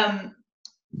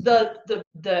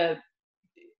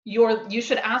 You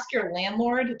should ask your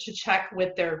landlord to check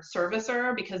with their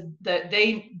servicer, because the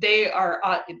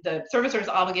servicer is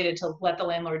obligated to let the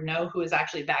landlord know who is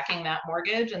actually backing that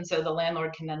mortgage, and so the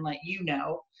landlord can then let you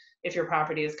know if your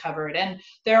property is covered. And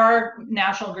there are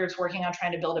national groups working on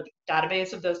trying to build a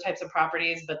database of those types of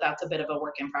properties, but that's a bit of a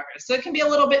work in progress. So it can be a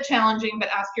little bit challenging, but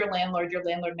ask your landlord. Your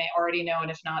landlord may already know, and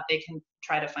if not, they can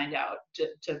try to find out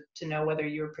to know whether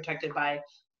you're protected by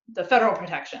the federal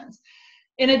protections.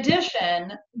 In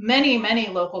addition, many, many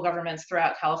local governments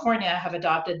throughout California have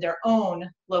adopted their own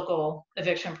local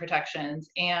eviction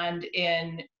protections. And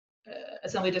in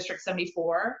Assembly District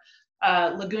 74,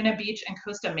 Laguna Beach and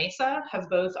Costa Mesa have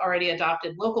both already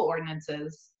adopted local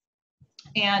ordinances.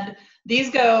 And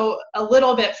these go a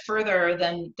little bit further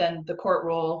than the court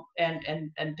rule and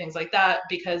things like that,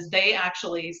 because they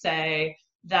actually say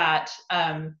that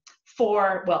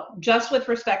just with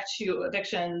respect to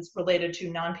evictions related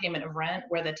to non-payment of rent,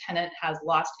 where the tenant has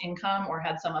lost income or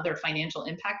had some other financial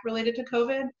impact related to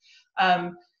COVID,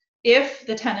 if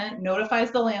the tenant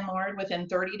notifies the landlord within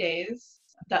 30 days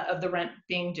of the rent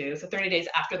being due, so 30 days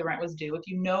after the rent was due, if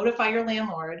you notify your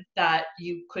landlord that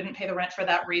you couldn't pay the rent for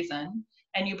that reason,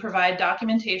 and you provide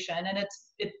documentation, and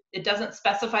it doesn't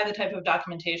specify the type of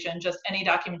documentation, just any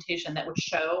documentation that would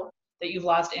show that you've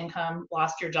lost income,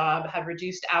 lost your job, had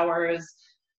reduced hours,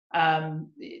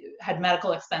 had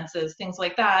medical expenses, things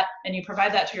like that, and you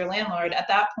provide that to your landlord, at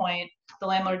that point, the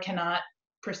landlord cannot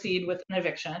proceed with an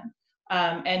eviction.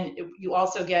 And you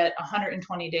also get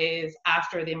 120 days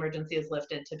after the emergency is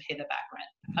lifted to pay the back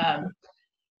rent.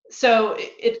 So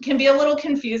it can be a little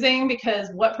confusing, because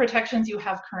what protections you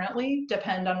have currently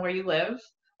depend on where you live.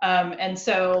 And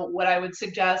so what I would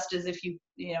suggest is,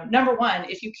 number one,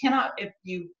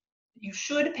 you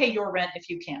should pay your rent if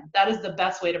you can. That is the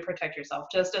best way to protect yourself.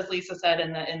 Just as Lisa said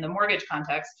in the mortgage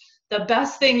context, the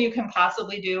best thing you can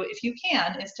possibly do, if you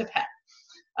can, is to pay.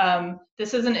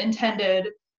 This isn't intended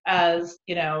as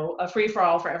a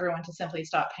free-for-all for everyone to simply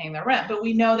stop paying their rent, but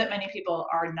we know that many people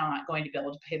are not going to be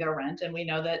able to pay their rent, and we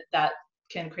know that that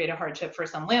can create a hardship for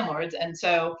some landlords. And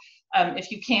so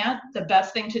if you can't, the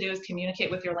best thing to do is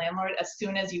communicate with your landlord as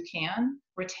soon as you can,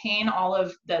 retain all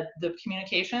of the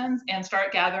communications, and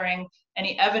start gathering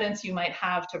any evidence you might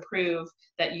have to prove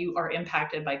that you are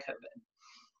impacted by COVID.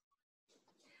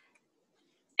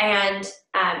 And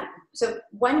so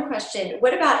one question,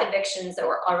 what about evictions that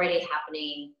were already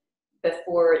happening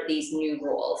before these new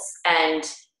rules? And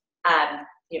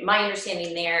my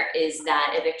understanding there is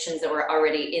that evictions that were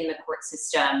already in the court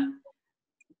system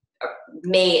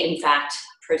may in fact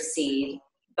proceed,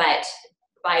 but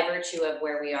by virtue of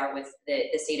where we are with the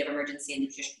state of emergency and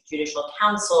the judicial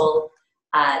council,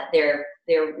 their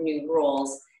new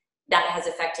rules, that has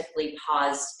effectively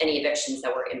paused any evictions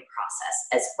that were in process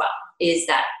as well. Is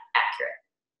that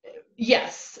accurate?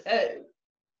 Yes.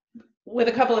 with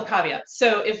a couple of caveats.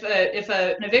 So if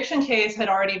an eviction case had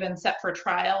already been set for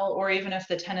trial, or even if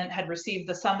the tenant had received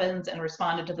the summons and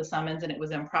responded to the summons and it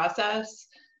was in process,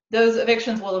 those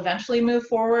evictions will eventually move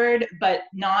forward, but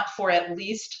not for at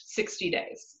least 60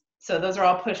 days. So those are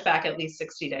all pushed back at least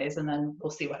 60 days, and then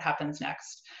we'll see what happens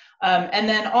next. And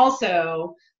then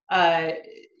also,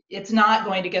 it's not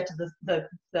going to get to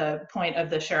the point of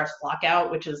the sheriff's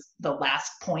lockout, which is the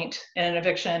last point in an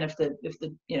eviction if the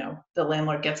the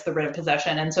landlord gets the writ of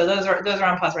possession. And so those are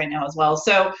on pause right now as well.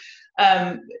 So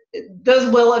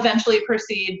those will eventually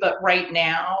proceed, but right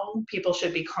now people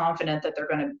should be confident that they're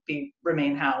going to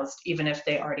remain housed even if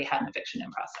they already had an eviction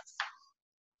in process.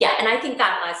 Yeah, and I think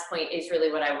that last point is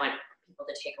really what I want people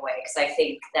to take away, because I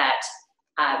think that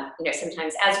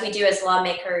sometimes, as we do as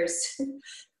lawmakers,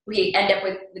 we end up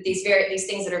with these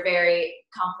things that are very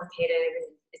complicated.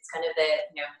 It's kind of the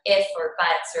if or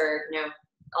buts or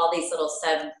all these little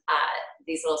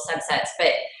subsets.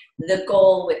 But the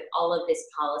goal with all of this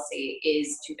policy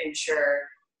is to ensure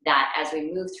that as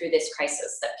we move through this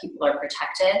crisis, that people are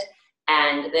protected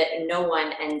and that no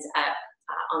one ends up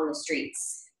on the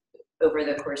streets over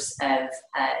the course of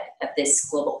this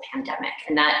global pandemic.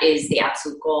 And that is the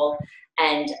absolute goal.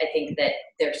 And I think that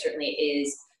there certainly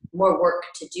is more work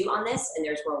to do on this, and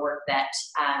there's more work that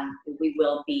we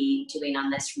will be doing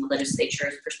on this from the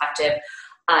legislature's perspective.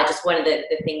 Just one of the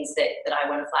things that I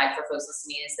want to flag for folks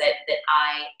listening is that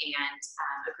I and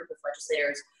a group of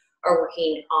legislators are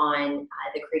working on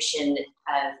the creation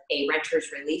of a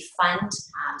renters relief fund.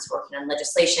 So working on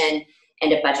legislation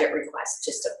and a budget request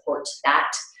to support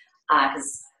that.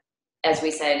 Because as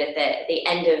we said, at the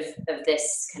end of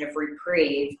this kind of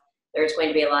reprieve, there's going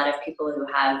to be a lot of people who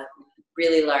have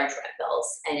really large rent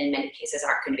bills and in many cases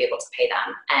aren't going to be able to pay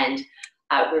them.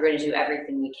 And we're going to do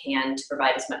everything we can to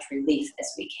provide as much relief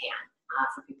as we can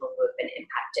for people who have been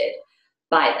impacted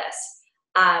by this.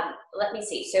 Let me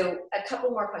see. So a couple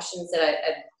more questions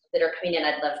that are coming in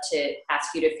I'd love to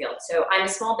ask you to field. So I'm a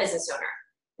small business owner.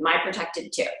 Am I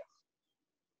protected too?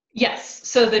 Yes.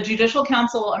 So the Judicial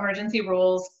Council emergency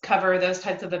rules cover those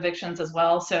types of evictions as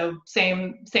well. So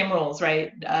same rules,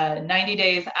 right? 90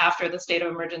 days after the state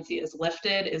of emergency is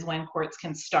lifted is when courts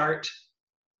can start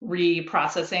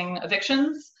reprocessing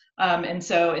evictions. And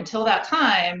so until that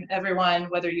time, everyone,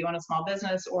 whether you own a small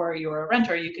business or you're a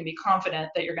renter, you can be confident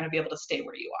that you're going to be able to stay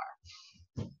where you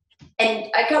are.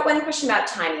 And I got one question about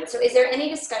timing. So is there any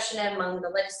discussion among the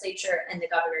legislature and the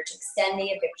governor to extend the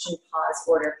eviction pause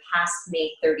order past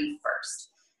May 31st?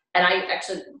 And I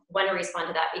actually want to respond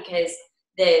to that because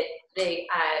the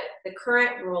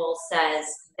current rule says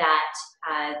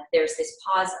that there's this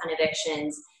pause on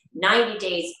evictions 90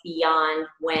 days beyond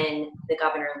when the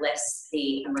governor lifts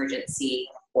the emergency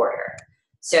order.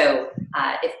 So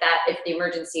if the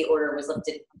emergency order was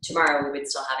lifted tomorrow, we would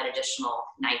still have an additional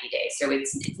 90 days. So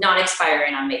it's not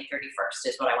expiring on May 31st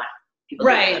is what I want people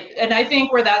to know. Right. And I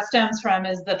think where that stems from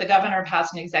is that the governor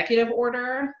passed an executive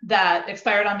order that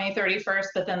expired on May 31st,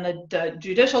 but then the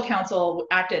Judicial Council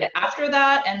acted after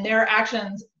that, and their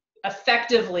actions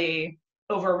effectively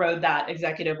overrode that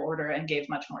executive order and gave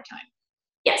much more time.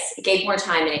 Yes, it gave more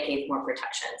time and it gave more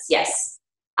protections. Yes.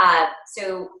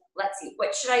 So let's see.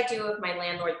 What should I do if my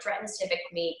landlord threatens to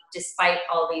evict me despite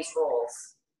all these rules?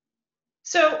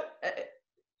 So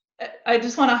I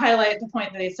just want to highlight the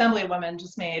point that the Assemblywoman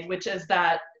just made, which is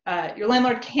that your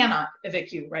landlord cannot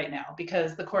evict you right now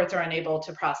because the courts are unable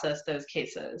to process those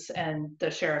cases and the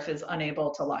sheriff is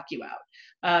unable to lock you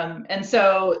out. And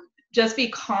so just be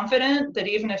confident that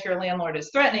even if your landlord is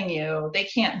threatening you, they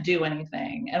can't do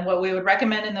anything. And what we would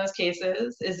recommend in those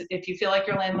cases is if you feel like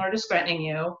your landlord is threatening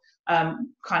you,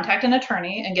 contact an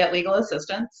attorney and get legal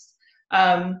assistance.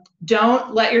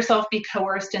 Don't let yourself be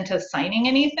coerced into signing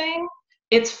anything.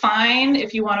 It's fine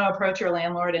if you want to approach your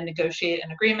landlord and negotiate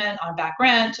an agreement on back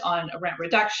rent, on a rent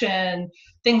reduction,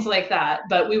 things like that.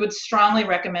 But we would strongly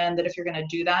recommend that if you're going to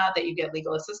do that, that you get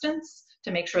legal assistance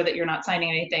to make sure that you're not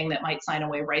signing anything that might sign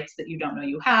away rights that you don't know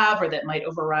you have, or that might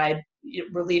override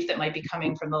relief that might be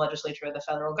coming from the legislature or the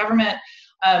federal government.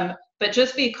 But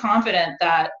just be confident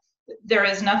that there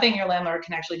is nothing your landlord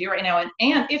can actually do right now.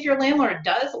 And if your landlord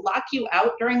does lock you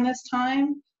out during this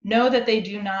time, know that they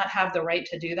do not have the right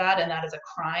to do that, and that is a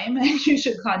crime, and you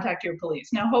should contact your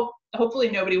police. Now, hopefully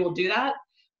nobody will do that,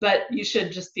 but you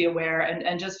should just be aware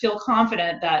and just feel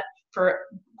confident that for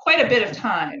quite a bit of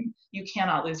time, you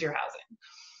cannot lose your housing.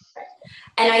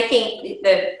 And I think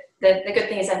the good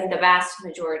thing is I think the vast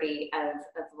majority of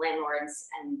landlords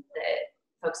and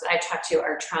the folks that I talk to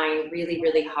are trying really,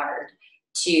 really hard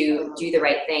to do the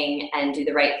right thing and do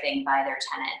the right thing by their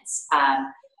tenants.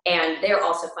 And they're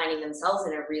also finding themselves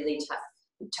in a really tough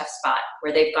tough spot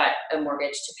where they've got a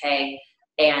mortgage to pay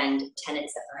and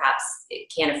tenants that perhaps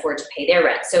can't afford to pay their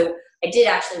rent. So I did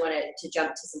actually want to jump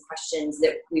to some questions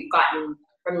that we've gotten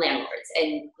from landlords.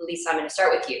 And Lisa, I'm going to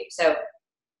start with you. So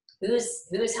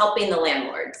who's helping the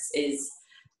landlords is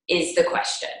the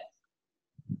question.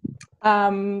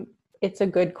 It's a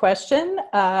good question.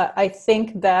 I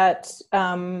think that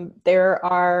there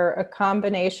are a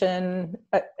combination,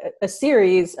 a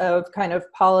series of kind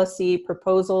of policy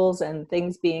proposals and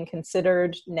things being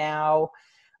considered now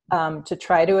to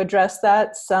try to address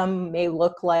that. Some may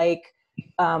look like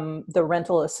the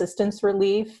rental assistance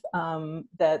relief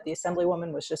that the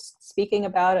Assemblywoman was just speaking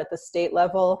about at the state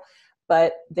level.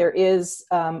 But there is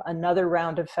another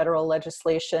round of federal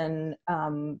legislation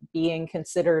being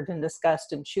considered and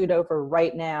discussed and chewed over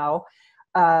right now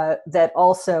that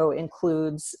also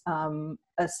includes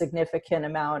a significant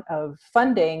amount of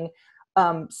funding,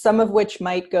 some of which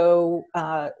might go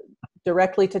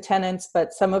directly to tenants,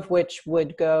 but some of which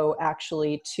would go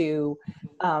actually to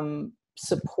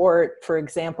support, for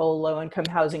example, low-income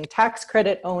housing tax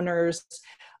credit owners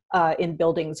in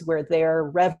buildings where their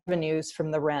revenues from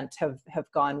the rent have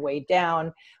gone way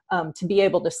down, to be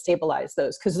able to stabilize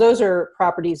those. Because those are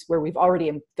properties where we've already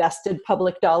invested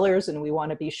public dollars and we want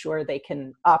to be sure they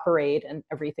can operate and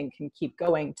everything can keep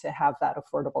going to have that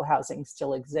affordable housing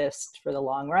still exist for the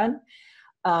long run.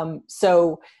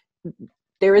 So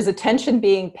there is attention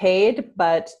being paid,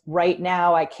 but right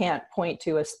now I can't point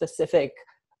to a specific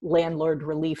landlord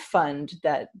relief fund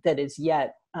that is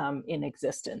yet in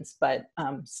existence, but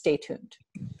stay tuned.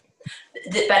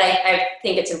 But I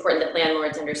think it's important that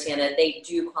landlords understand that they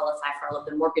do qualify for all of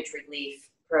the mortgage relief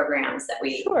programs that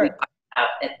we talked about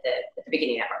at the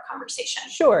beginning of our conversation.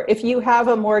 Sure. If you have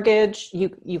a mortgage,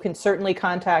 you can certainly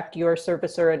contact your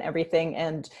servicer and everything.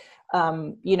 And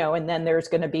and then there's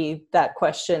going to be that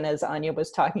question, as Anya was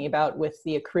talking about, with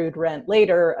the accrued rent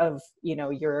later of,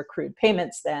 your accrued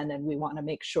payments then. And we want to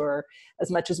make sure as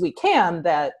much as we can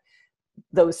that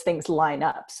those things line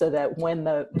up so that when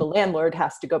the landlord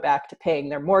has to go back to paying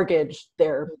their mortgage,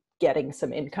 they're getting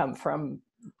some income from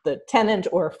the tenant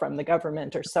or from the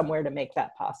government or somewhere to make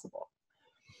that possible.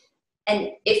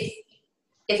 And if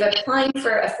applying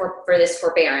for this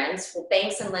forbearance, will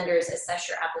banks and lenders assess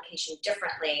your application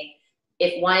differently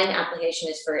if one application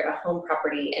is for a home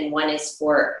property and one is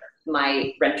for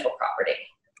my rental property?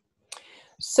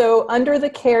 So under the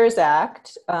CARES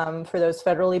Act, for those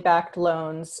federally backed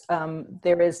loans,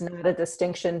 there is not a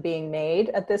distinction being made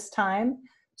at this time.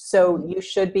 So you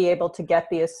should be able to get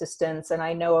the assistance. And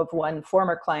I know of one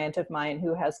former client of mine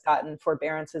who has gotten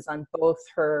forbearances on both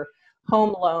her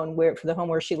home loan for the home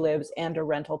where she lives and a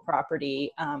rental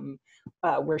property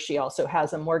where she also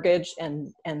has a mortgage,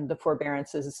 and the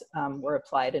forbearances were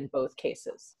applied in both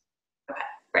cases. Okay,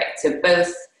 right. So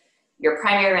both your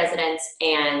primary residence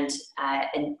and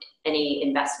any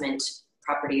investment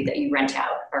property that you rent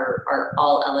out are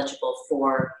all eligible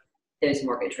for those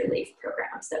mortgage relief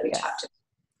programs that we talked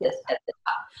about at the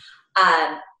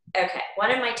top. Okay, one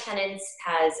of my tenants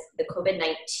has the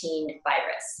COVID-19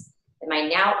 virus. Am I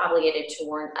now obligated to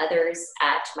warn others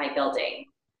at my building?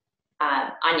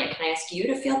 Anya, can I ask you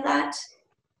to field that?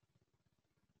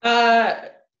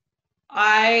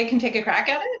 I can take a crack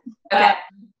at it. Okay.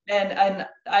 And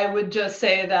I would just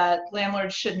say that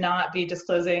landlords should not be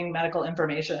disclosing medical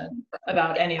information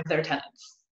about any of their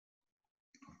tenants.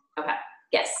 Okay.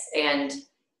 Yes, and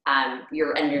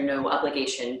you're under no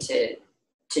obligation to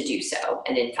do so.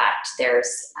 And in fact,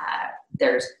 there's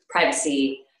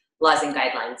privacy laws and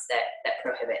guidelines that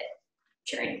prohibit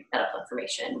sharing medical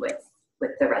information with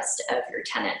the rest of your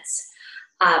tenants.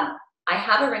 I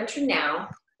have a renter now.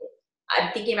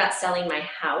 I'm thinking about selling my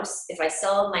house. If I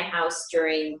sell my house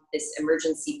during this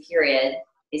emergency period,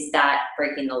 is that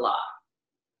breaking the law?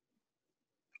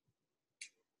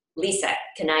 Lisa,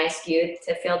 can I ask you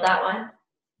to field that one?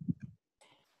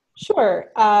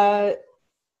 Sure.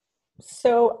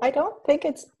 So I don't think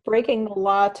it's breaking the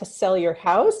law to sell your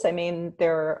house. I mean,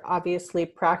 there are obviously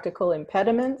practical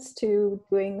impediments to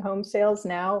doing home sales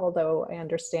now, although I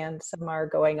understand some are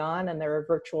going on and there are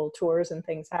virtual tours and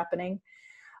things happening.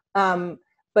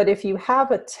 But if you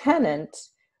have a tenant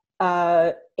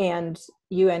and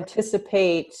you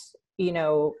anticipate,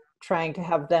 trying to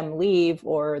have them leave,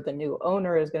 or the new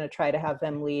owner is going to try to have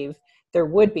them leave, there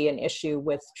would be an issue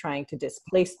with trying to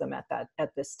displace them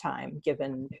at this time,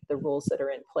 given the rules that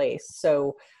are in place.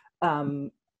 So,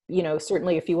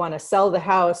 certainly if you want to sell the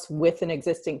house with an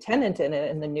existing tenant in it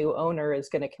and the new owner is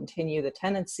going to continue the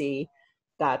tenancy,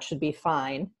 that should be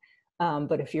fine.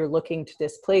 But if you're looking to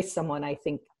displace someone, I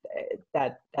think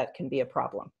that can be a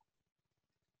problem.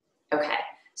 Okay.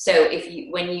 So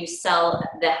when you sell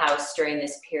the house during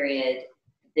this period,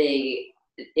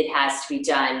 it has to be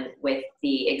done with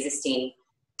the existing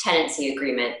tenancy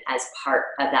agreement as part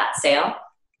of that sale?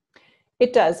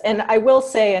 It does. And I will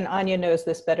say, and Anya knows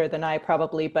this better than I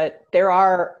probably, but there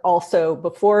are also,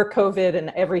 before COVID and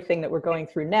everything that we're going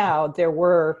through now, there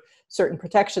were certain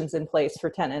protections in place for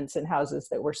tenants in houses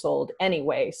that were sold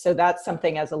anyway. So that's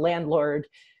something as a landlord,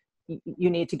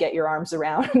 you need to get your arms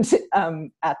around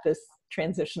at this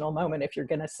transitional moment if you're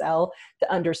going to sell, to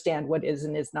understand what is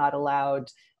and is not allowed,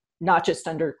 not just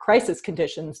under crisis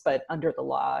conditions, but under the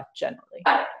law generally.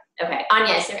 Got it. Okay.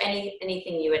 Anya, is there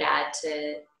anything you would add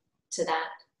to that?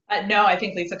 No, I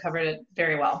think Lisa covered it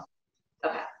very well.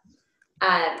 Okay.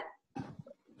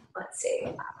 Let's see.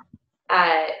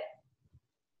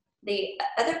 The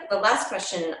last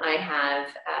question I have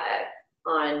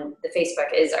on the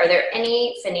Facebook is, are there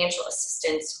any financial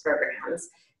assistance programs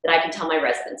that I can tell my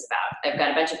residents about? I've got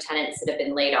a bunch of tenants that have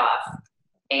been laid off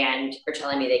and are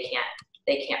telling me they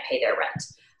can't pay their rent.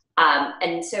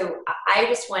 And so I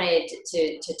just wanted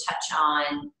to touch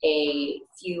on a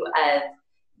few of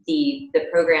the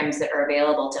programs that are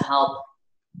available to help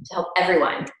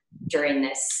everyone during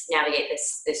navigate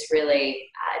this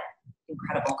really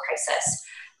incredible crisis.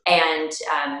 And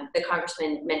the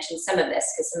Congressman mentioned some of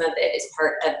this because some of it is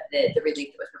part of the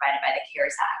relief that was provided by the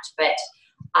CARES Act. But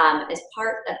as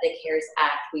part of the CARES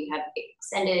Act, we have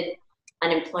extended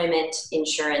unemployment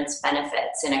insurance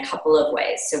benefits in a couple of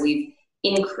ways. So we've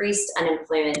increased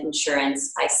unemployment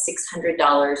insurance by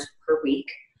 $600 per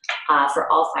week for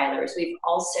all filers. We've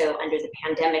also, under the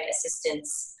Pandemic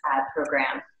Assistance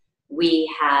Program, we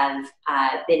have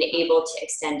been able to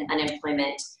extend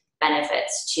unemployment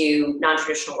benefits to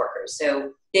non-traditional workers,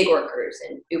 so gig workers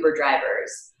and Uber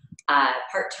drivers,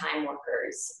 part-time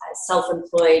workers,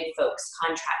 self-employed folks,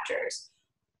 contractors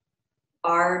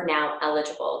are now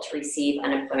eligible to receive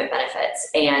unemployment benefits.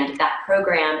 And that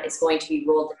program is going to be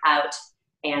rolled out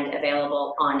and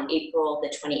available on April the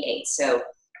 28th. So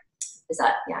is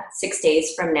that, 6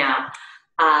 days from now.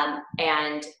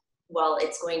 And while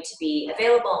it's going to be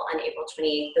available on April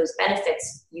 28th, those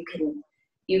benefits, you can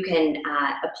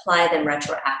apply them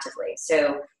retroactively.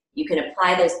 So you can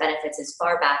apply those benefits as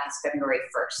far back as February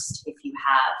 1st if you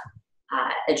have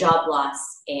a job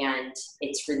loss and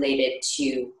it's related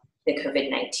to the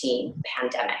COVID-19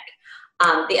 pandemic.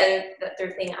 The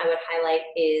other thing I would highlight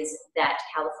is that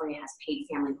California has paid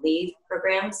family leave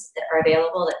programs that are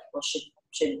available that people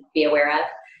should be aware of.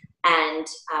 And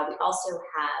we also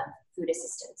have food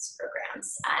assistance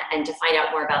programs. And to find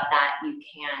out more about that, you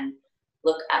can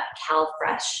look up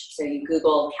CalFresh. So you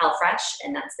Google CalFresh,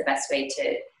 and that's the best way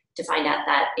to find out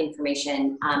that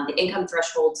information. The income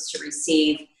thresholds to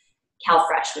receive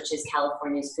CalFresh, which is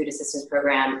California's food assistance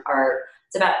program,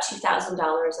 it's about $2,000 a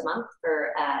month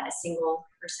for a single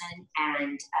person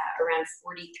and around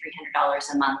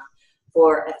 $4,300 a month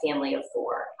for a family of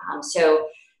four. So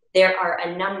there are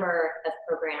a number of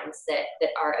programs that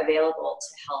are available to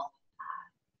help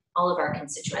all of our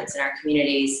constituents in our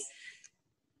communities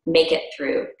make it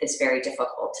through this very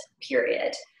difficult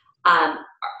period.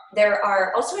 There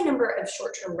are also a number of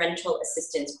short-term rental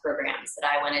assistance programs that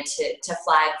I wanted to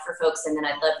flag for folks, and then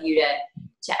I'd love you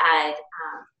to add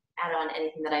on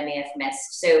anything that I may have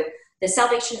missed. So the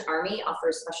Salvation Army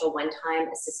offers special one-time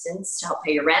assistance to help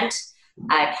pay your rent.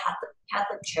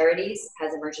 Catholic Charities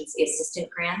has emergency assistance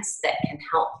grants that can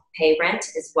help pay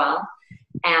rent as well.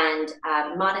 And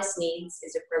Modest Needs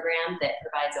is a program that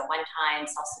provides a one-time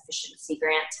self-sufficiency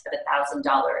grant of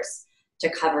 $1,000 to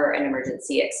cover an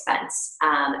emergency expense.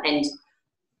 And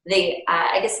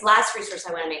I guess last resource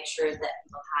I want to make sure that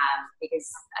people have,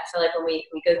 because I feel like when we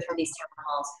go through these town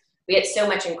halls, we get so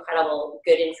much incredible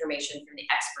good information from the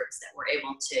experts that we're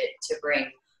able to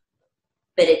bring.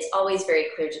 But it's always very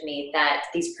clear to me that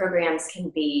these programs can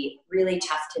be really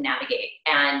tough to navigate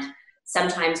and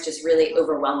sometimes just really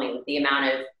overwhelming, the amount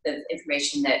of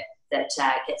information that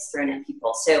gets thrown at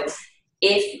people. So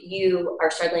if you are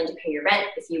struggling to pay your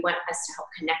rent, if you want us to help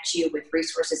connect you with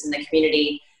resources in the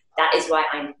community, that is why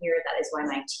I'm here. That is why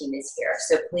my team is here.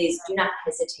 So please do not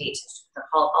hesitate to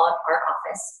call our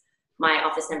office. My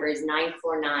office number is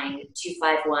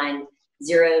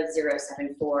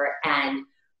 949-251-0074, and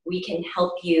we can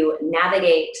help you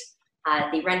navigate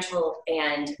the rental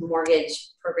and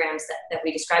mortgage programs that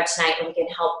we described tonight, and we can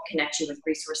help connect you with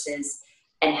resources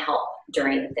and help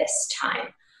during this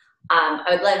time. I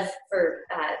would love for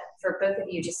both of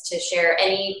you just to share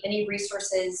any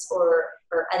resources or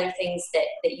other things that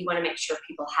you want to make sure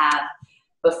people have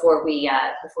before we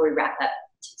wrap up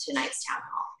tonight's town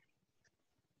hall.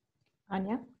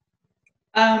 Anya?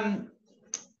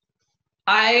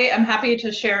 I am happy to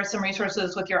share some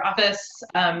resources with your office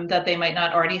that they might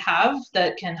not already have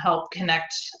that can help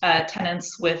connect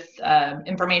tenants with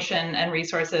information and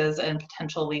resources and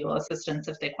potential legal assistance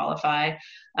if they qualify.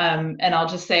 And I'll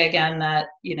just say again that,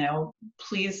 you know,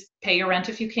 please pay your rent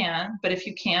if you can, but if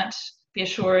you can't, be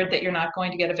assured that you're not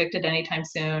going to get evicted anytime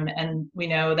soon. And we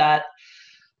know that,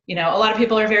 you know, a lot of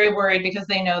people are very worried because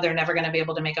they know they're never going to be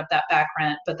able to make up that back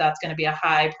rent, but that's going to be a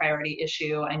high priority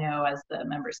issue. I know, as the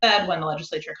member said, when the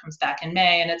legislature comes back in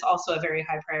May, and it's also a very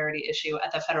high priority issue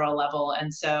at the federal level.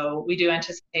 And so we do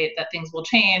anticipate that things will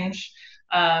change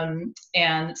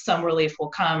and some relief will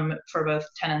come for both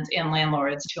tenants and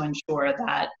landlords to ensure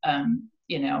that,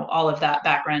 you know, all of that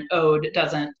back rent owed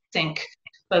doesn't sink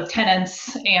both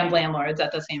tenants and landlords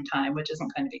at the same time, which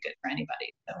isn't going to be good for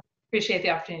anybody. So appreciate the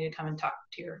opportunity to come and talk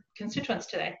to your constituents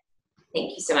today.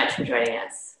 Thank you so much for joining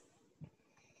us.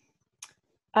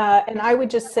 And I would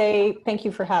just say thank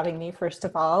you for having me, first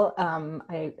of all.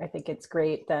 I think it's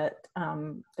great that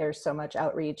there's so much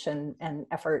outreach and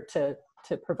effort to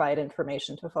provide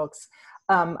information to folks.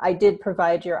 I did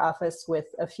provide your office with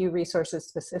a few resources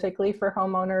specifically for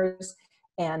homeowners.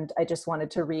 And I just wanted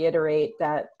to reiterate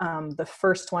that the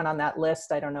first one on that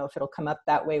list, I don't know if it'll come up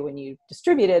that way when you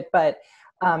distribute it, but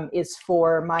is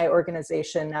for my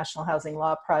organization, National Housing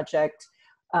Law Project,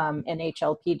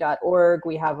 NHLP.org.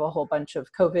 We have a whole bunch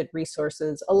of COVID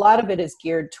resources. A lot of it is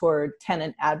geared toward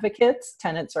tenant advocates.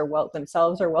 Tenants are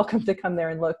themselves are welcome to come there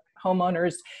and look.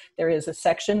 Homeowners, there is a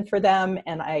section for them,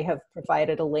 and I have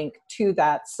provided a link to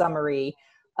that summary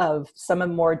of some of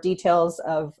more details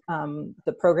of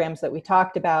the programs that we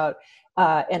talked about.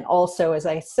 And also, as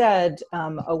I said,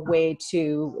 a way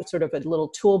to sort of a little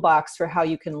toolbox for how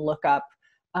you can look up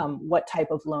what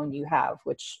type of loan you have,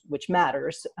 which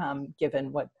matters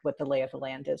given what the lay of the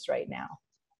land is right now.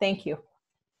 Thank you.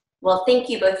 Well, thank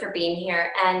you both for being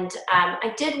here. And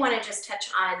I did want to just touch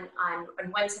on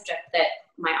one subject that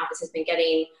my office has been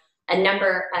getting a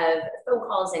number of phone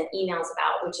calls and emails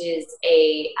about, which is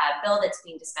a bill that's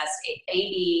being discussed,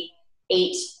 AB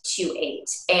 828.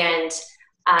 And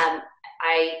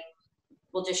I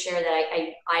will just share that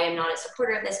I am not a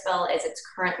supporter of this bill as it's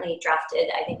currently drafted.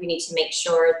 I think we need to make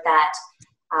sure that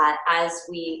as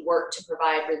we work to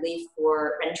provide relief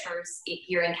for renters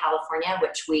here in California,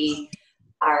 which we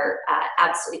are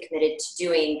absolutely committed to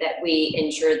doing, that we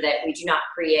ensure that we do not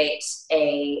create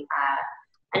a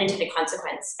unintended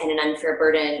consequence and an unfair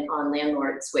burden on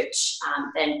landlords, which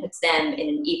then puts them in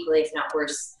an equally, if not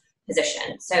worse,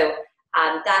 position. So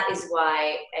that is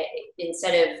why,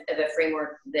 instead of a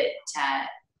framework that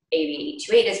AB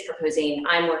 828 is proposing,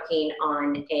 I'm working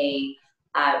on the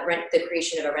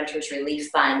creation of a renters relief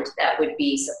fund that would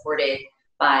be supported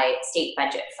by state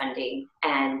budget funding,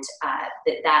 and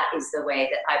that is the way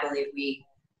that I believe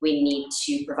we need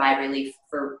to provide relief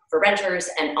for renters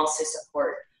and also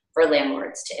support for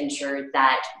landlords to ensure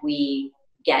that we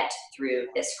get through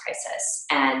this crisis.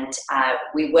 And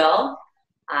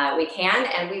we can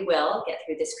and we will get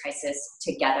through this crisis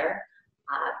together.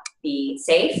 Be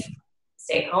safe,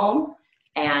 stay home,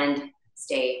 and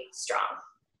stay strong.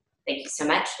 Thank you so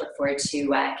much. Look forward to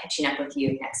catching up with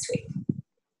you next week.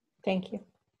 Thank you.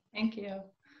 Thank you.